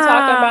texted me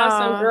talking about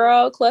some Wow.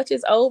 girl Clutch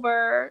is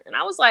over, and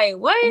I was like,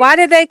 "What?" Why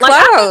did they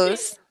Like,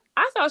 close?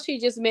 I thought she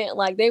just meant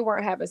like they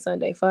weren't having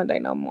Sunday Fun Day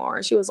no more.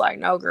 And she was like,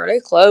 "No, girl, they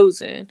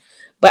closing."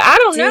 But I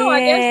don't know. I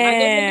guess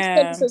they just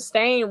couldn't Damn.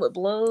 sustain with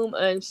Bloom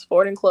and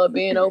Sporting Club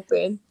being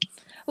open.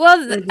 Well,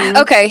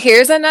 Mhm. okay,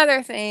 here's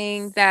another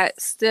thing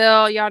that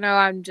still, y'all know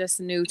I'm just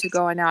new to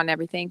going out and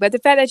everything. But the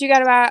fact that you got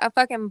to buy a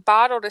fucking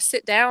bottle to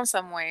sit down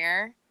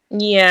somewhere,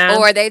 Yeah.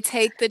 or they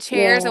take the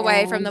chairs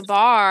away Yeah. from the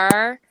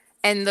bar,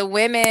 and the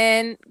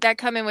women that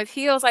come in with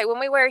heels, like when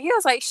we wear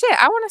heels, like shit,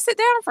 I want to sit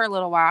down for a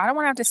little while. I don't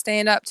want to have to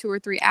stand up 2 or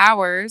 3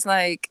 hours.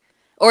 Like,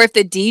 or if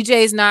the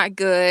DJ's not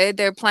good,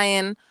 they're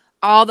playing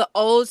all the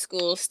old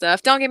school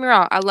stuff. Don't get me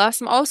wrong, I love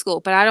some old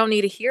school, but I don't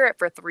need to hear it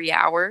for 3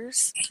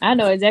 hours. I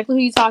know exactly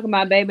who you talking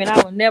about, baby, and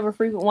I will never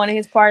frequent one of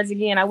his parties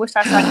again. I wish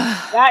I saw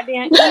his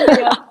goddamn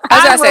email. I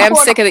was gonna say, I'm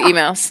sick of the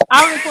emails.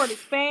 I reported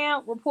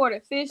spam,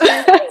 reported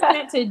phishing,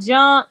 sent to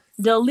junk,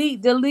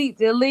 delete.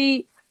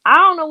 I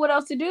don't know what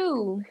else to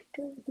do.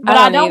 But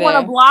I don't want to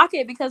either. block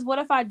it because what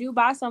if I do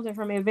buy something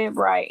from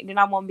Eventbrite? Then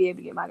I won't be able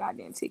to get my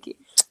goddamn ticket.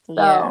 So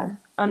Yeah.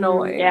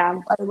 annoying. Yeah.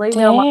 Like, leave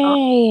me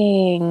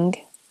alone.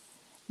 Dang.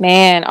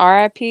 Man,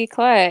 RIP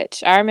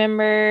Clutch. I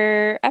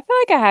remember, I feel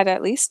like I had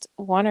at least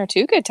 1 or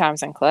 2 good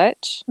times in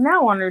Clutch.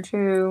 Not 1 or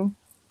 2.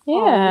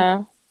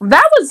 Yeah.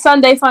 That was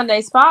Sunday Fun Day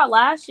spot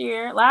last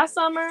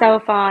summer. So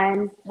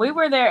fun. We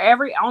were there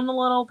on the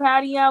little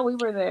patio. We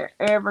were there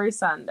every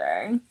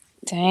Sunday.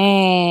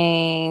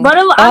 Dang. But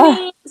I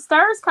mean,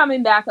 Stir's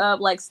coming back up.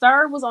 Like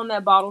Stir was on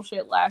that bottle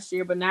shit last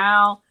year, but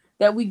now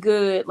that we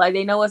good, like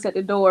they know us at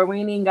the door. We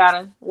ain't even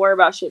gotta worry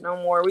about shit no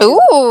more. We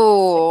just-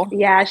 Ooh.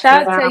 Yeah.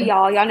 Shout out to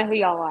y'all. Y'all know who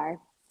y'all are.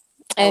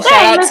 And Hey,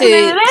 shout listen to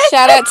this.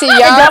 out to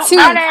y'all Don't too.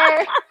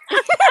 matter.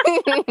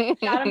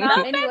 Shout 'em The out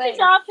fact anyway. that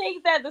y'all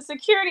think that the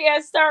security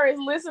at Star is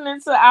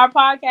listening to our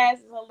podcast is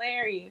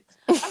hilarious.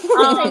 I'm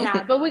saying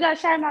that, but we got to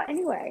shout them out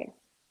anyway.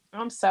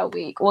 I'm so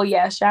weak. Well,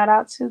 yeah, shout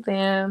out to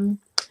them.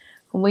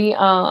 We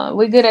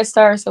good at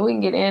Star, so we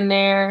can get in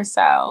there.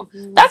 So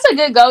that's a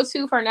good go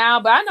to for now.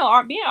 But I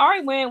know me and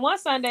Ari went one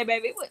Sunday,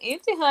 baby. It was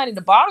empty, honey.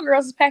 The bottle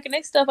girls was packing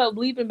their stuff up,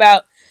 leaving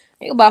about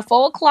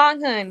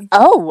 4:00, honey.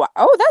 Oh, wow.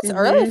 Oh, that's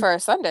early for a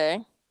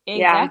Sunday.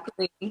 Yeah.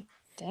 Exactly. We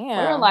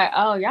Damn. were like,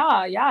 oh,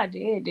 y'all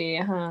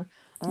did, huh?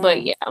 Mm.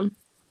 But yeah,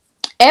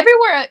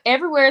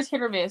 everywhere is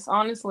hit or miss.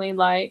 Honestly,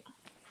 like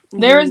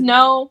there is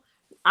no.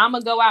 I'm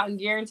gonna go out and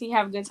guarantee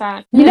have a good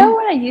time. You know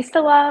what I used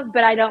to love,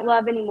 but I don't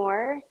love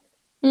anymore?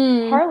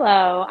 Hmm.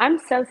 Harlow. I'm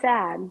so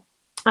sad.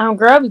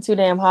 Girl, be too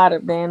damn hot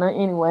up there.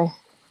 Anyway,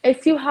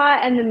 It's too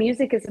hot, and the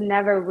music is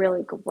never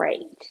really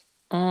great.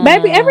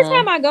 baby, every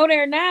time I go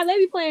there now, they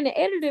be playing the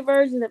edited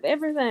version of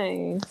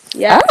everything.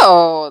 Yeah.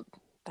 Oh,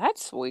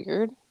 that's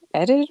weird.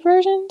 Edited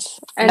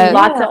versions? And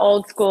lots of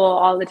old school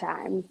all the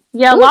time.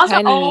 Yeah, Ooh, lots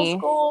honey. of old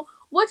school,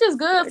 which is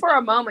good for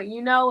a moment,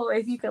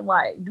 if you can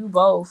like do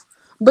both.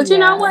 But you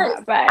know Yeah.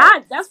 what?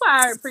 But That's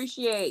why I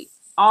appreciate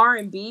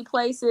R&B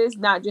places,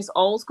 not just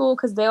old school,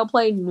 because they'll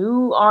play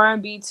new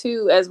R&B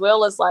too, as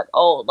well as like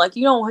old. Like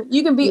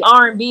you can be yeah,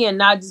 R&B and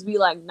not just be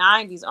like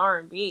 90s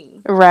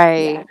R&B. yeah,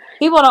 Right.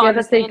 People don't yeah.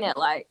 That's the understand that.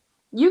 Like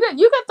you can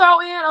throw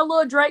in a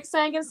little Drake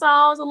singing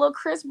songs, a little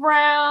Chris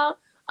Brown,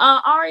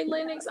 Ari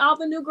Lennox, all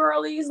the new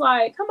girlies.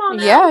 Like, come on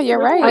now, Yeah, we can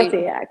you're really Oh, right. so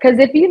yeah, because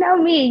if you know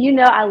me, you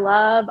know I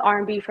love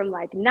R&B from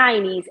like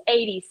 90s,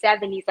 80s,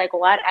 70s, like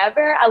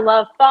whatever. I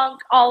love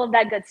funk, all of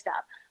that good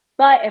stuff.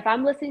 But if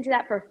I'm listening to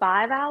that for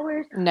 5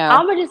 hours, No,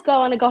 I'm gonna just go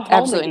go home and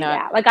absolutely do not.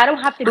 that. Like I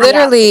don't have to be out to go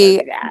Literally,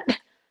 do that.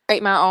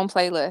 create my own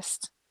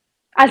playlist.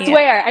 I Yeah.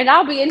 swear, and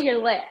I'll be in here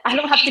lit. I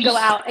don't have to go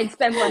out and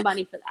spend more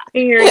money for that.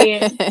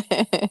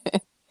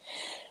 Period.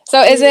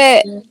 So is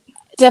it, Period.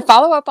 to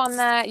follow up on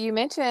that, you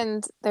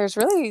mentioned there's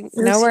really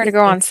nowhere to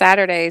go on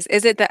Saturdays.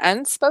 Is it the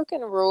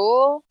unspoken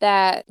rule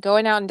that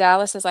going out in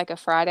Dallas is like a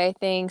Friday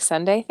thing,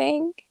 Sunday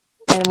thing?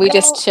 And we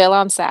just Well, chill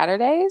on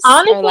Saturdays? Or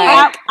honestly,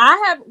 like,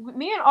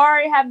 me and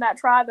Ari have not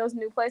tried those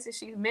new places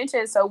she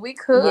mentioned, so we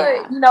could,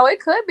 Yeah. it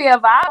could be a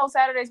vibe on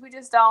Saturdays. We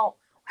just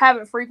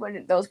haven't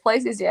frequented those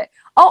places yet.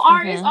 Oh,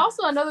 Ari is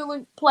also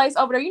another place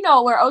over there. You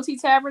know where OT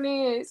Tavern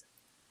is?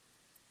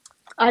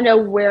 I know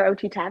where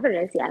OT Tavern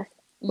is. Yes.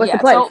 What's the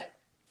Yeah. place? So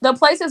the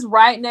place is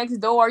right next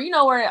door. You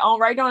know where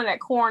right down in that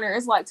corner.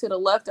 It's like to the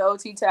left of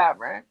OT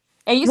Tavern.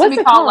 It used to What's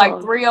be it called like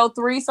called?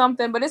 303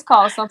 something, but it's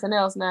called something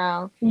else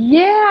now.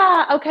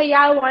 Yeah. Okay.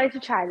 Yeah, I wanted to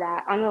try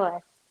that on the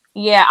list.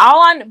 Yeah,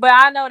 but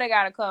I know they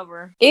got a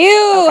cover.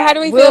 ew, how Okay. do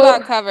we feel Well.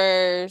 about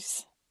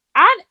covers?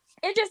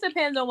 It just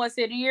depends on what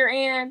city you're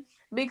in.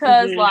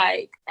 Because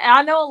like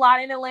I know a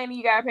lot in Atlanta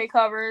you gotta pay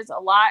covers. A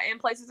lot in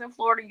places in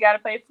Florida you gotta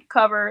pay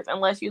covers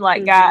unless you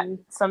like got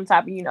some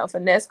type of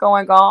finesse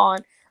going on.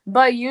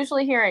 But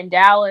usually here in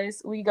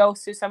Dallas we go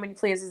to so many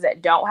places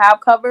that don't have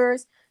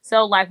covers.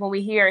 So like when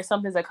we hear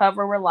something's a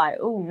cover, we're like,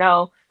 oh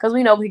no, because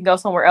we know we can go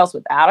somewhere else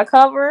without a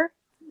cover.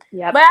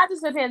 Yep. But that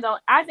just depends on.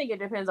 I think it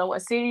depends on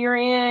what city you're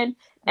in.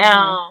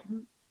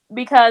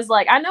 Because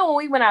like I know when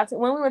we went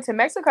to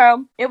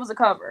Mexico, it was a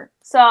cover.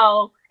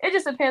 So it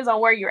just depends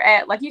on where you're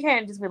at. Like you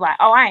can't just be like,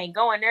 oh, I ain't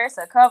going there. It's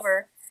a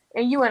cover,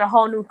 and you in a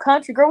whole new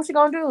country, girl. What you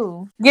gonna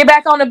do? Get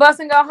back on the bus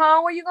and go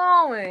home? Where you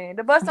going?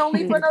 The bus don't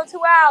leave for no 2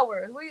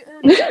 hours. Like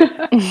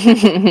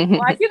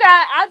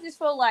I just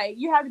feel like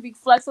you have to be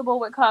flexible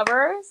with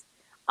covers.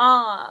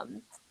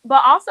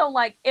 But also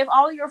like if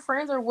all your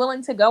friends are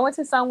willing to go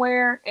into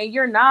somewhere and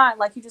you're not,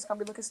 like you just gonna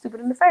be looking stupid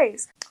in the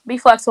face. Be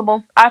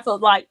flexible. I feel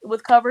like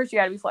with covers you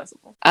gotta be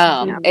flexible.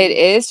 It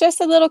is just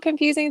a little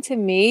confusing to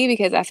me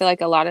because I feel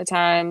like a lot of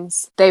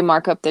times they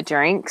mark up the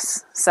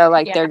drinks. So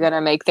like they're gonna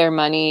make their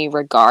money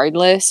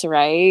regardless,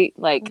 right?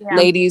 Like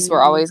ladies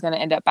were always gonna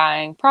end up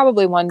buying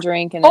probably one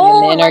drink and then the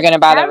men are gonna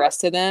buy the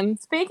rest of them.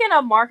 Speaking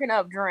of marking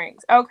up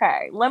drinks,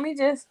 okay, let me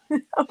just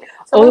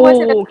so we went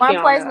to this one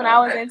place when I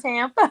was in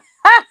Tampa.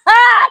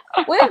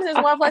 We went to this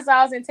one place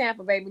I was in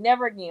Tampa, baby.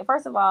 Never again.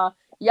 First of all,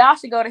 y'all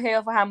should go to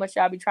hell for how much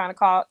y'all be trying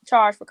to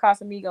charge for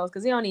Casamigos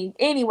because it don't need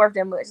any work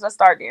that much. Let's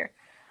start there.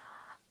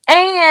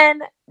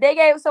 And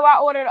I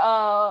ordered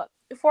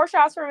 4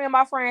 shots for me and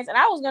my friends, and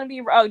I was gonna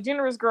be a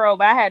generous girl,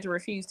 but I had to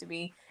refuse to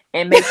be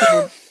and make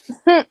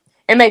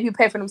people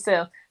pay for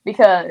themselves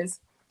because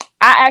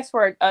I asked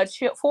for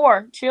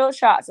 4 chilled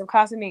shots of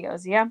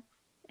Casamigos. Yeah.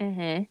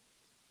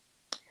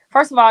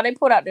 First of all, they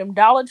put out them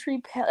Dollar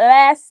Tree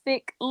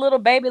plastic little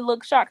baby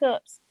look shot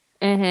cups.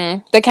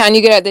 The kind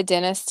you get at the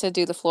dentist to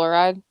do the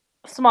fluoride?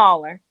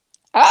 Smaller.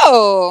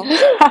 Oh.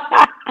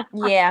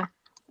 Yeah.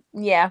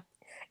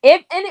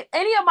 If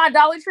any of my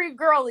Dollar Tree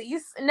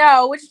girlies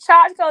know which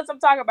shot cups I'm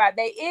talking about,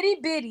 they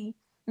itty bitty.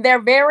 They're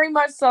very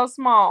much so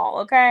small,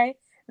 okay?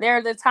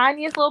 They're the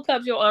tiniest little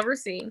cups you'll ever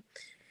see.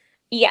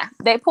 Yeah,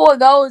 they pulled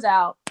those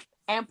out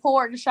and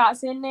poured the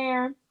shots in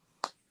there.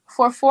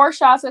 For 4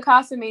 shots of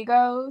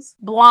Casamigos,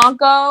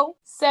 Blanco,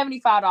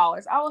 $75.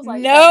 I was like,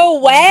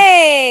 no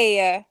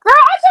way. Girl,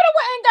 I could have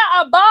went and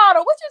got a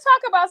bottle. What you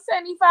talk about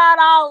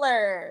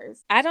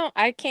 $75?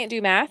 I can't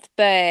do math,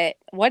 but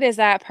what is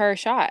that per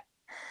shot?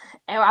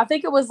 And I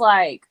think it was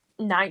like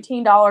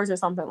 $19 or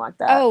something like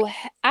that. Oh,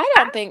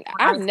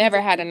 I've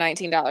never had a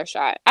 $19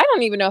 shot. I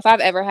don't even know if I've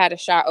ever had a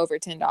shot over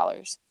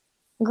 $10.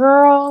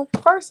 Girl,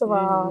 first of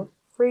all,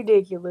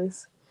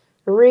 ridiculous.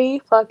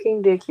 Fucking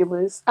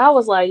ridiculous. I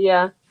was like,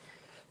 yeah.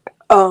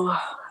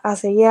 I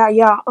said, yeah,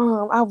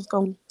 I was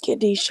gonna get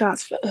these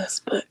shots for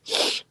us, but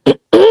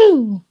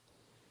y'all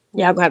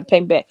gonna have to pay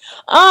me back.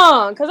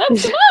 Cause that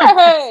was too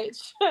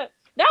much.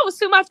 That was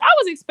too much. I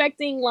was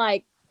expecting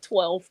like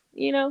 12,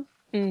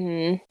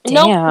 Damn.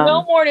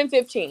 No more than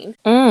 15.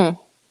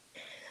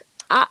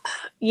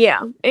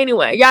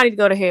 Anyway, y'all need to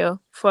go to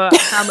hell for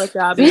how much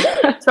y'all be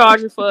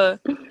charging for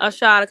a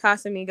shot of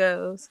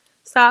Casamigos.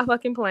 Stop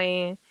fucking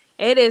playing.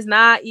 It is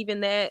not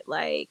even that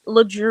like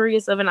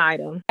luxurious of an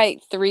item.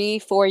 Like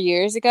 3-4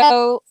 years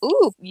ago,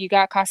 you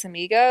got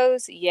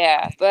Casamigos,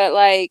 yeah, but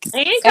like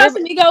and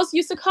Casamigos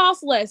used to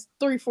cost less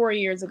 3-4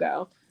 years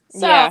ago.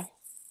 So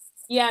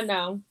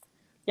no,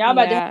 y'all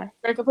about to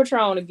drink a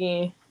Patron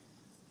again.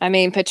 I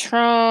mean,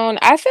 Patron,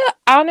 I feel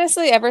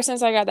honestly, ever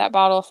since I got that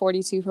bottle of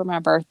 42 for my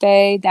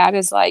birthday, that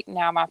is like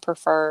now my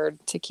preferred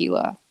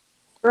tequila.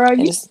 Girl,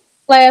 And you just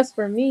class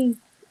for me.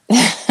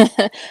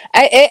 I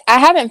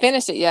haven't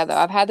finished it yet though.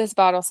 I've had this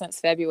bottle since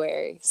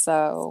February,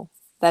 so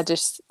that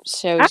just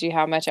I shows you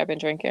how much I've been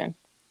drinking.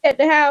 at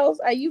the house,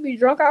 you be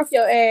drunk off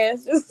your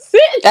ass, just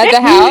sitting At there.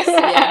 the house,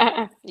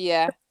 yeah.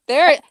 Yeah.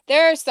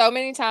 There are so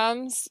many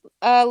times,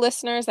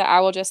 listeners, that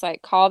I will just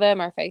like call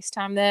them or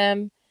FaceTime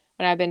them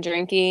when I've been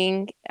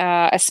drinking.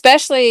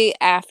 Especially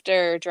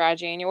after dry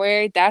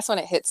January. That's when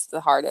it hits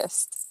the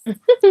hardest.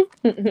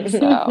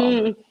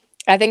 So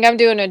I think I'm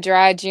doing a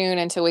dry June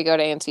until we go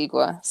to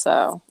Antigua.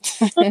 So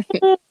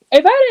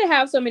If I didn't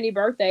have so many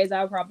birthdays,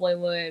 I probably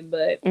would,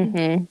 but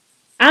hmm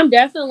I'm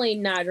definitely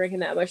not drinking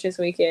that much this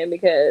weekend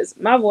because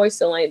my voice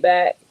still ain't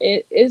back.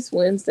 It's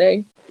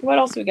Wednesday. What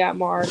else we got,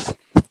 Mark?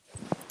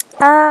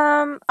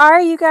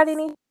 Ari, you got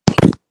any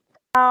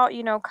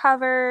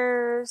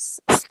covers,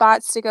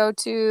 spots to go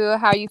to,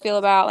 how you feel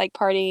about like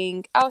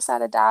partying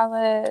outside of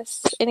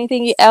Dallas?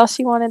 Anything else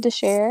you wanted to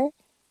share?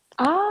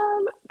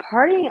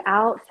 Partying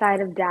outside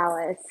of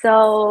Dallas.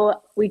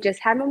 So we just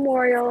had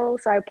Memorial,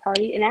 so I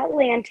partied in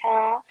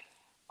Atlanta.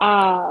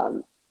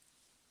 Um,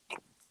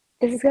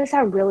 this is gonna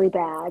sound really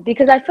bad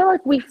because I feel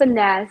like we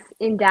finesse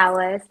in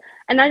Dallas,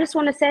 and I just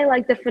want to say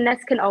like the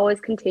finesse can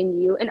always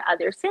continue in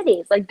other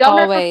cities. Like, don't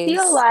ever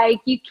feel Always. like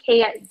you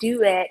can't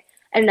do it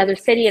in another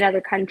city,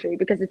 another country,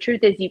 because the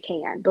truth is you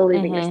can.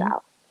 Believe in Mm-hmm.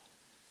 yourself.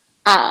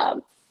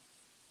 Um,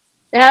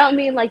 and I don't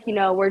mean like,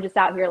 we're just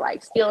out here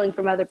like stealing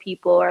from other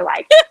people or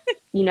like,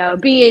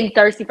 being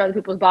thirsty for other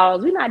people's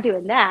bottles. We're not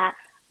doing that.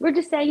 We're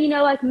just saying,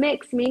 like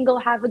mix, mingle,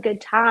 have a good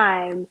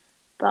time,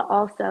 but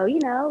also,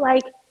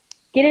 like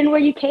get in where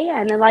you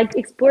can and like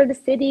explore the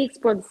city,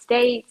 explore the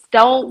states.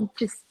 Don't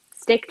just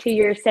stick to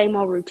your same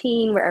old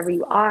routine wherever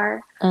you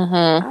are.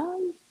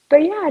 Mm-hmm.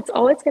 But yeah, it's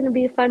always going to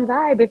be a fun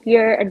vibe if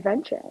you're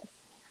adventurous.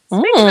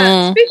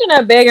 Mm. Speaking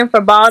of begging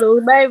for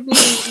bottles, baby,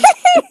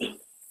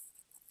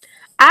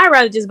 I'd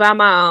rather just buy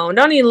my own.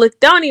 Don't even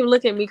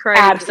look at me crazy.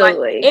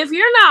 Absolutely. Like, if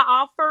you're not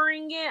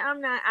offering it,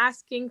 I'm not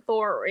asking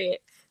for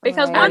it.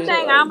 Because one thing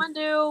Absolutely. I'm gonna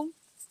do,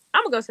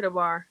 I'm gonna go to the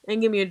bar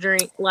and give me a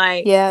drink.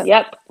 Like, Yeah.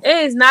 Yep.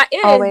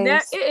 it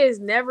Always. is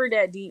never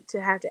that deep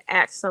to have to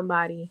ask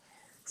somebody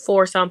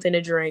for something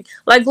to drink.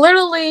 Like,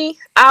 literally,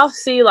 I'll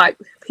see like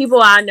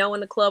people I know in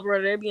the club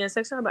or they're being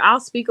sexual, but I'll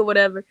speak or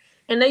whatever,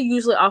 and they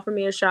usually offer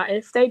me a shot. And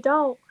if they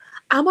don't,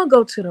 I'm gonna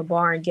go to the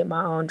bar and get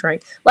my own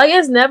drink. Like,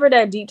 it's never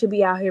that deep to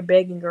be out here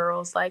begging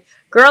girls, like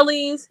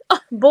girlies,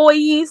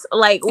 boys,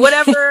 like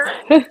whatever.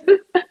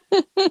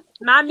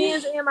 My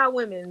men's and my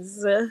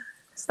women's.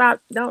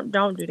 Stop! Don't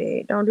do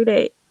that. Don't do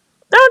that.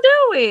 Don't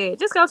do it.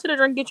 Just go to the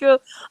drink, go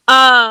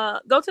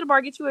to the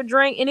bar, get you a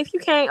drink, and if you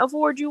can't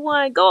afford you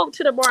one, go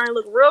to the bar and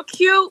look real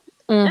cute.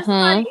 And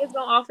somebody Mm-hmm. is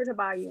gonna offer to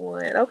buy you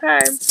one. Okay,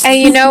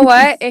 And you know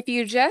what? If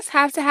you just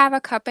have to have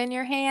a cup in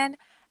your hand,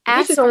 get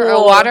you ask some for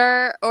a water.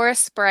 water or a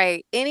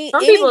Sprite. Any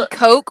Some any people.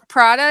 Coke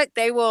product,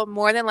 they will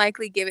more than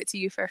likely give it to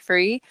you for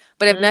free.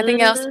 But if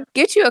nothing else, Mm,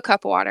 get you a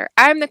cup of water.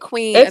 I'm the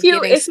queen if of you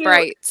giving if you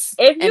Sprites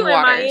if you and in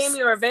waters.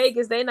 Miami or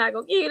Vegas, they not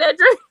gonna give you that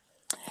drink.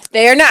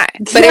 They are not.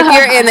 But if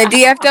you're in the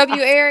DFW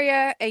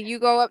area and you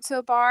go up to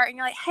a bar and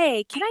you're like,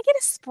 hey, can I get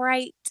a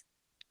Sprite?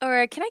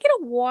 Or can I get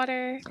a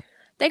water?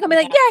 They're going to be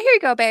like, yeah, here you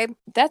go, babe.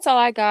 That's all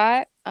I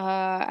got.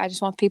 I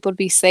just want people to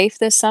be safe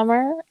this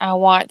summer. I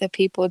want the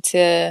people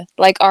to,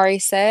 like Ari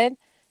said,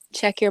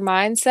 check your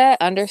mindset,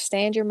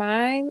 understand your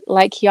mind.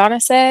 Like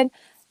Kiana said,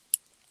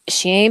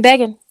 she ain't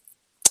begging.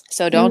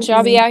 So don't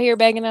y'all be Mm-mm. out here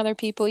begging other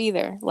people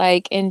either.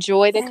 Like,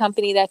 enjoy the Yes.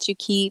 company that you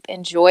keep,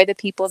 enjoy the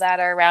people that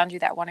are around you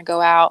that want to go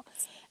out,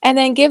 and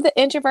then give the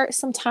introverts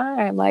some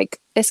time. Like,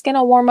 it's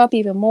gonna warm up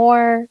even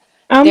more.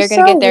 I'm They're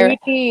gonna so get their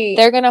weak.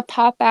 they're gonna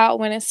pop out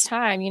when it's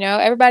time.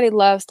 Everybody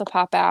loves to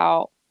pop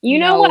out, You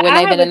know what? when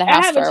they've been in the I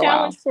house have for a a while.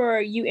 challenge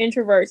for you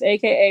introverts,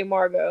 aka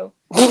Margot.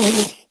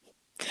 Let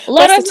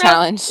What's the us know.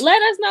 challenge?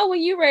 Let us know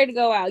when you're ready to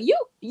go out. You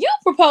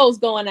propose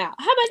going out.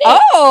 How about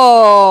that?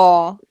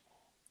 Oh,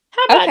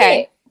 How about that?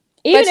 okay.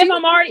 But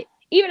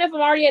Even if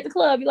I'm already at the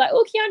club, you're like,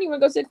 oh, Keanu, you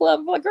want to go to the club?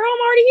 I'm like, girl, I'm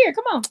already here.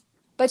 Come on.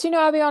 but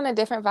I'll be on a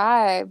different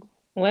vibe.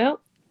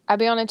 Well, I'll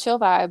be on a chill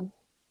vibe.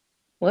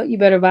 you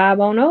better vibe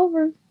on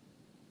over.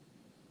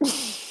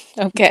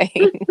 Okay.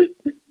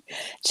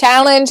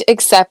 Challenge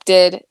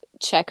accepted.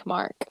 Check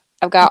mark.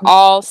 I've got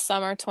all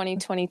summer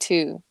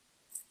 2022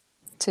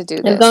 to do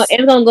this.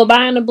 It's gonna go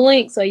by in a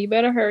blink, so you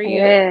better hurry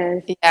up.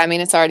 It is. Yeah, I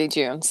mean, it's already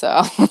June,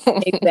 so.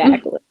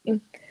 Exactly.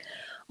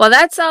 Well,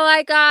 that's all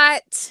I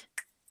got.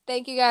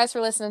 Thank you guys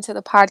for listening to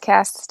the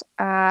podcast.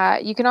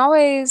 You can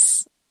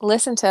always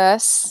listen to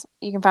us.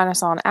 You can find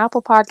us on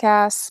Apple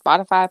Podcasts,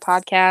 Spotify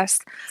Podcasts,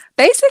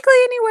 basically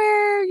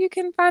anywhere you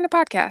can find a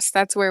podcast.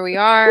 That's where we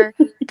are.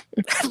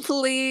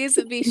 Please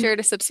be sure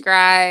to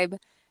subscribe.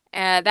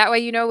 That way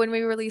you know when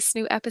we release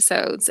new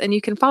episodes. And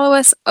you can follow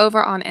us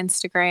over on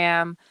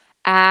Instagram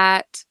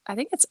at, I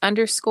think it's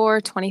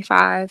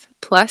 _25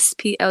 plus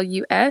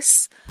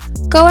PLUS.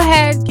 Go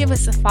ahead, give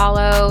us a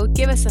follow,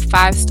 give us a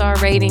 5-star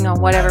rating on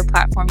whatever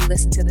platform you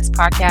listen to this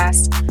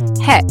podcast.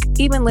 Heck,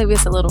 even leave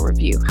us a little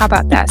review. How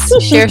about that?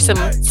 Share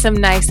some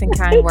nice and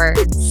kind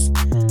words.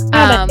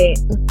 How about it?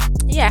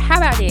 Yeah, how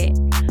about it?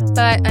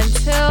 But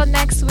until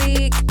next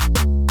week,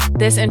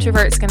 this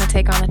introvert's going to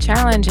take on the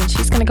challenge and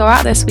she's going to go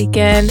out this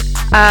weekend.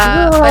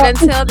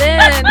 But until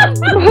then,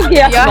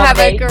 y'all have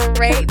a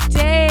great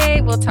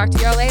day. We'll talk to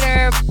y'all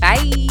later.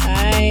 Bye.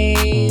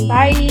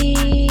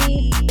 Bye.